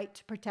the right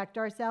to protect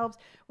ourselves.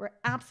 We're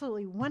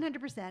absolutely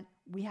 100%.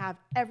 We have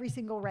every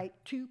single right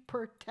to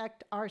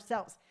protect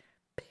ourselves.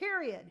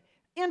 Period.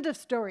 End of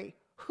story.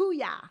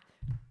 Hoo-yah.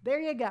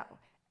 There you go.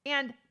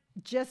 And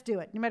just do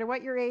it. No matter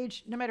what your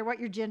age, no matter what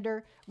your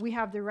gender, we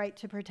have the right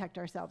to protect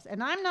ourselves.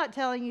 And I'm not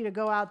telling you to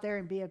go out there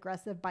and be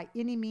aggressive by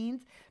any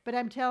means, but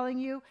I'm telling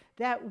you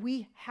that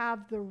we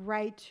have the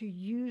right to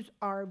use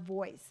our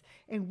voice,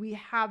 and we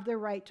have the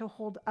right to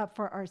hold up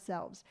for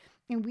ourselves.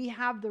 And we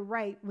have the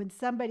right, when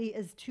somebody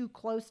is too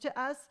close to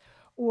us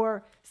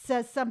or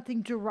says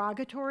something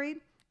derogatory,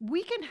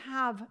 we can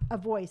have a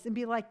voice and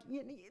be like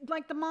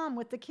the mom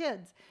with the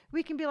kids.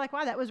 We can be like,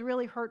 wow, that was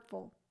really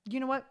hurtful. You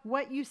know what?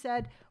 What you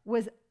said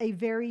was a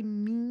very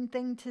mean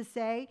thing to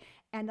say,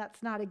 and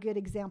that's not a good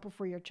example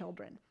for your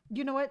children.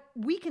 You know what?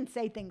 We can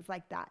say things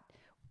like that.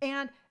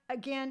 And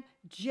again,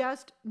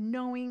 just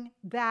knowing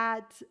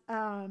that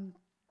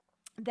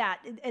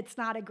it's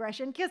not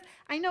aggression. Because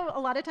I know a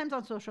lot of times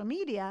on social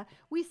media,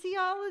 we see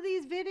all of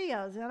these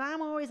videos and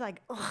I'm always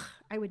like, ugh,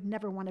 I would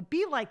never want to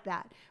be like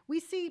that. We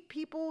see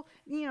people,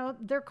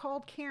 they're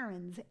called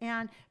Karens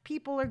and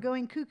people are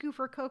going cuckoo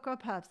for Cocoa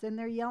Puffs and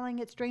they're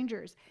yelling at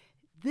strangers.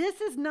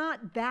 This is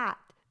not that.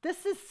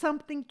 This is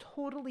something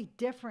totally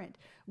different.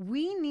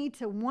 We need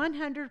to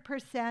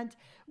 100%,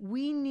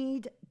 we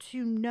need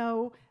to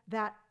know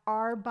that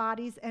our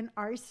bodies and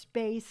our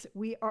space,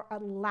 we are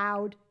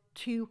allowed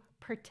to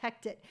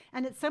protect it.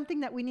 And it's something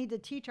that we need to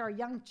teach our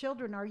young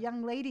children, our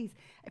young ladies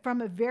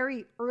from a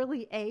very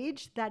early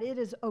age, that it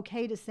is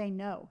okay to say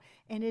no.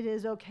 And it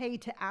is okay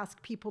to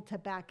ask people to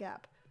back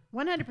up.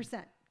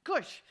 100%.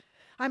 Gosh,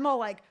 I'm all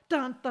like,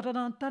 dun, dun, dun,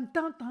 dun, dun,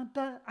 dun, dun,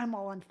 dun. I'm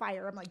all on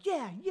fire. I'm like,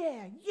 yeah,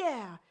 yeah,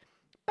 yeah.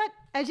 But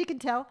as you can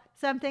tell,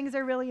 some things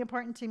are really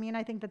important to me, and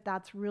I think that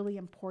that's really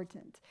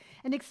important.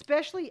 And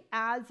especially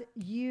as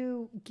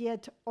you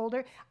get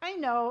older, I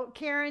know,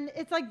 Karen,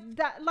 it's like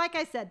that. Like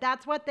I said,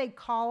 that's what they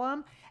call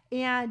them.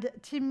 And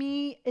to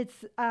me,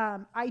 it's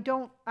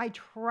I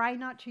try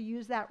not to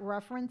use that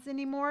reference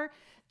anymore,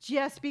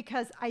 just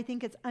because I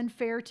think it's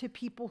unfair to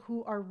people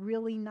who are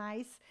really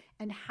nice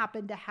and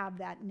happen to have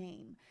that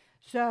name.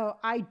 So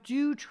I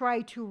do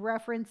try to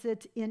reference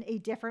it in a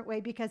different way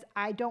because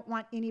I don't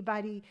want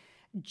anybody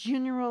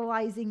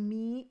generalizing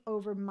me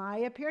over my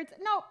appearance.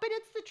 No, but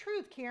it's the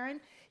truth,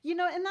 Karen.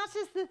 And that's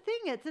just the thing.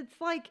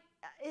 It's like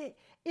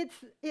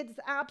it's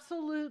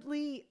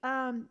absolutely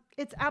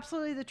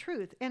the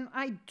truth. And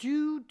I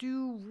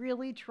do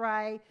really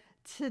try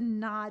to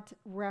not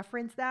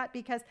reference that,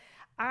 because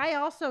I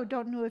also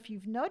don't know if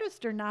you've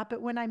noticed or not,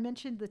 but when I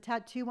mentioned the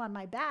tattoo on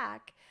my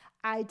back,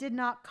 I did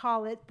not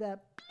call it the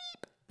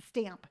bleep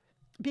stamp,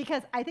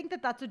 because I think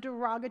that that's a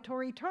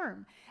derogatory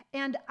term.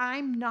 And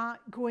I'm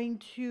not going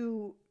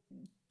to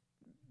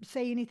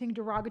say anything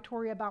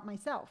derogatory about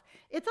myself.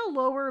 It's a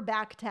lower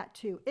back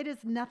tattoo. It is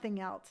nothing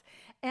else.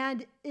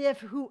 And if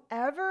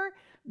whoever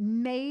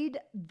made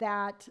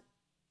that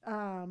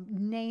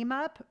name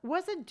up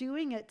wasn't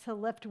doing it to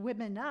lift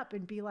women up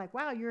and be like,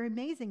 wow, you're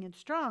amazing and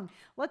strong,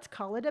 let's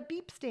call it a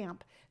beep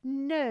stamp.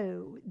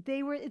 No,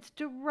 it's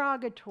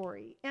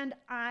derogatory, and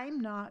I'm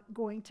not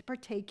going to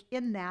partake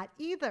in that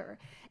either.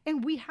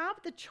 And we have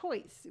the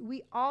choice.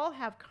 We all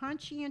have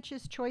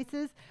conscientious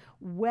choices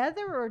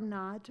whether or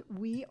not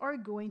we are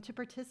going to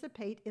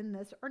participate in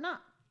this or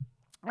not.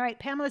 All right,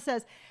 Pamela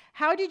says,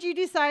 how did you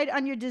decide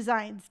on your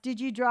designs? Did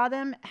you draw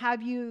them?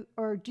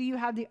 Do you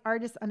have the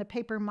artist on a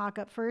paper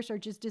mock-up first, or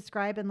just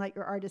describe and let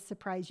your artist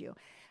surprise you?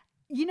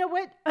 You know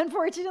what?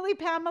 Unfortunately,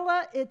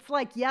 Pamela, it's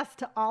like yes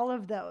to all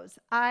of those.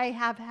 I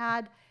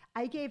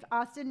gave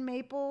Austin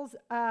Maples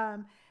a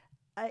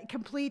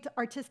complete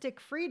artistic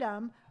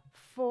freedom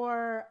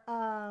for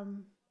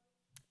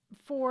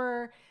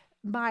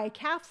my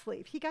calf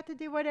sleeve. He got to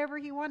do whatever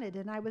he wanted,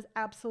 and I was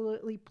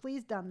absolutely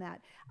pleased on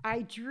that.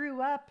 I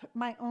drew up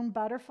my own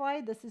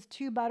butterfly. This is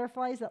 2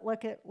 butterflies that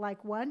look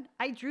like one.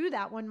 I drew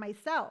that one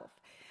myself.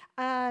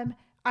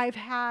 I've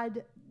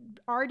had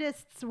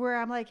artists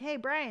where I'm like, hey,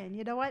 Brian,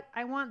 you know what?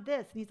 I want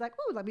this. And he's like,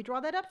 oh, let me draw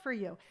that up for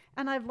you.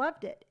 And I've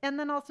loved it. And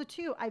then also,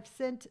 too, I've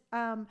sent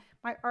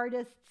my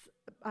artists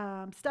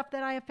stuff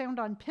that I have found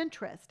on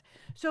Pinterest.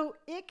 So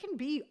it can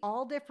be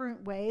all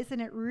different ways,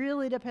 and it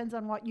really depends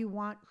on what you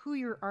want, who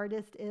your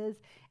artist is.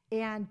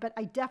 But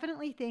I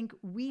definitely think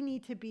we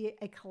need to be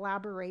a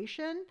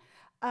collaboration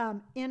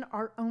in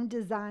our own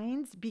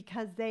designs,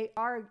 because they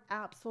are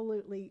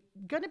absolutely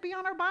going to be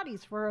on our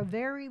bodies for a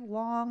very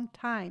long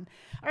time.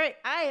 All right,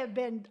 I have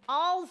been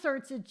all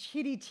sorts of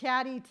chitty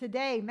chatty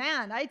today.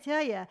 Man, I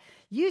tell you,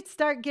 you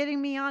start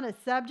getting me on a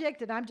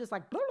subject and I'm just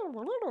like, blah,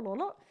 blah, blah, blah,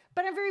 blah.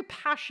 But I'm very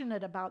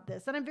passionate about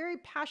this, and I'm very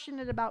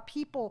passionate about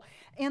people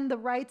and the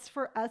rights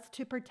for us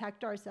to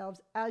protect ourselves,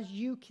 as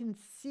you can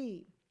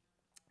see.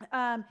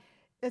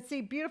 Let's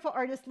see, beautiful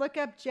artist. Look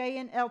up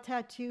J&L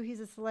Tattoo. He's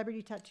a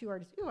celebrity tattoo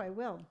artist. Ooh, I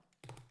will.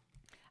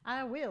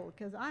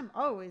 Because I'm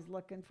always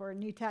looking for a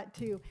new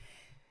tattoo.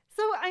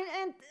 So,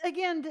 and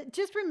again,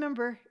 just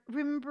remember,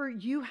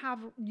 you have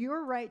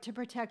your right to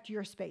protect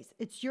your space.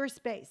 It's your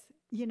space.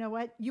 You know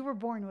what? You were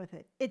born with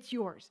it. It's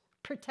yours.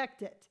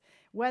 Protect it.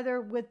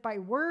 Whether by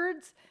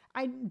words,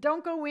 I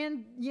don't go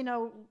in,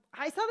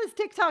 I saw this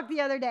TikTok the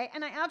other day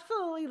and I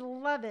absolutely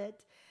love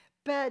it.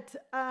 But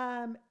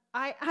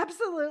I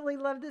absolutely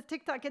love this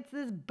TikTok. It's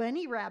this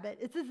bunny rabbit.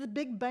 It's this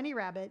big bunny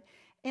rabbit.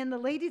 And the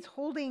lady's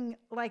holding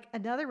like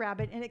another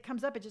rabbit, and it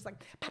comes up. It's just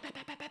like, pop, pop,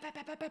 pop, pop, pop,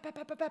 pop, pop,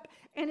 pop, pop, pop,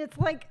 and it's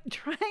like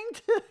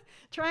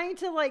trying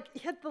to like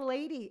hit the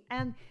lady.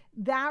 And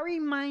that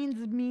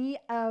reminds me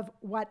of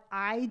what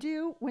I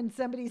do when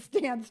somebody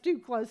stands too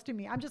close to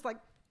me. I'm just like,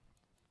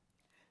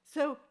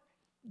 so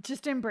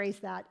just embrace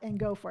that and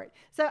go for it.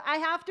 So I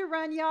have to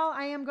run, y'all.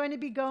 I am going to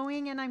be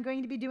going and I'm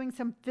going to be doing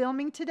some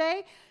filming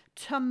today.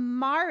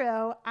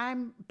 Tomorrow,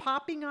 I'm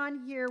popping on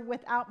here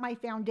without my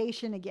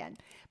foundation again.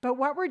 But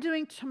what we're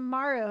doing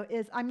tomorrow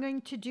is I'm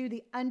going to do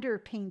the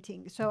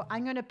underpainting. So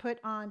I'm going to put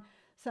on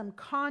some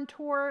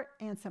contour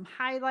and some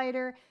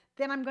highlighter.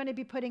 Then I'm going to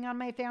be putting on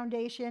my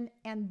foundation.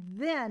 And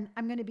then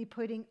I'm going to be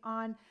putting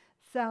on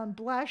some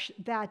blush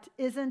that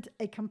isn't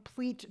a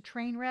complete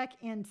train wreck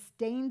and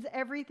stains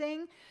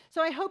everything.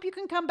 So I hope you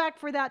can come back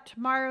for that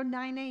tomorrow,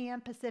 9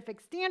 a.m.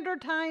 Pacific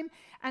Standard Time.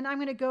 And I'm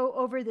going to go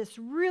over this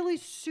really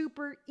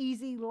super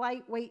easy,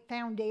 lightweight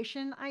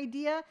foundation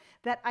idea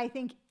that I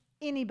think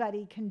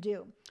anybody can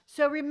do.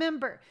 So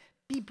remember,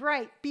 be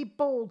bright, be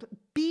bold,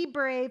 be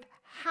brave,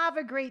 have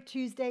a great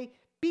Tuesday,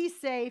 be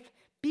safe,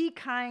 be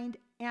kind,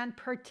 and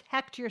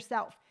protect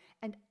yourself.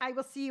 And I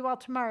will see you all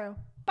tomorrow.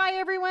 Bye,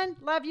 everyone.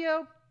 Love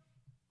you.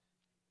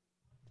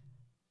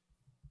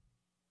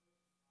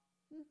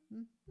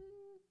 Mm-hmm.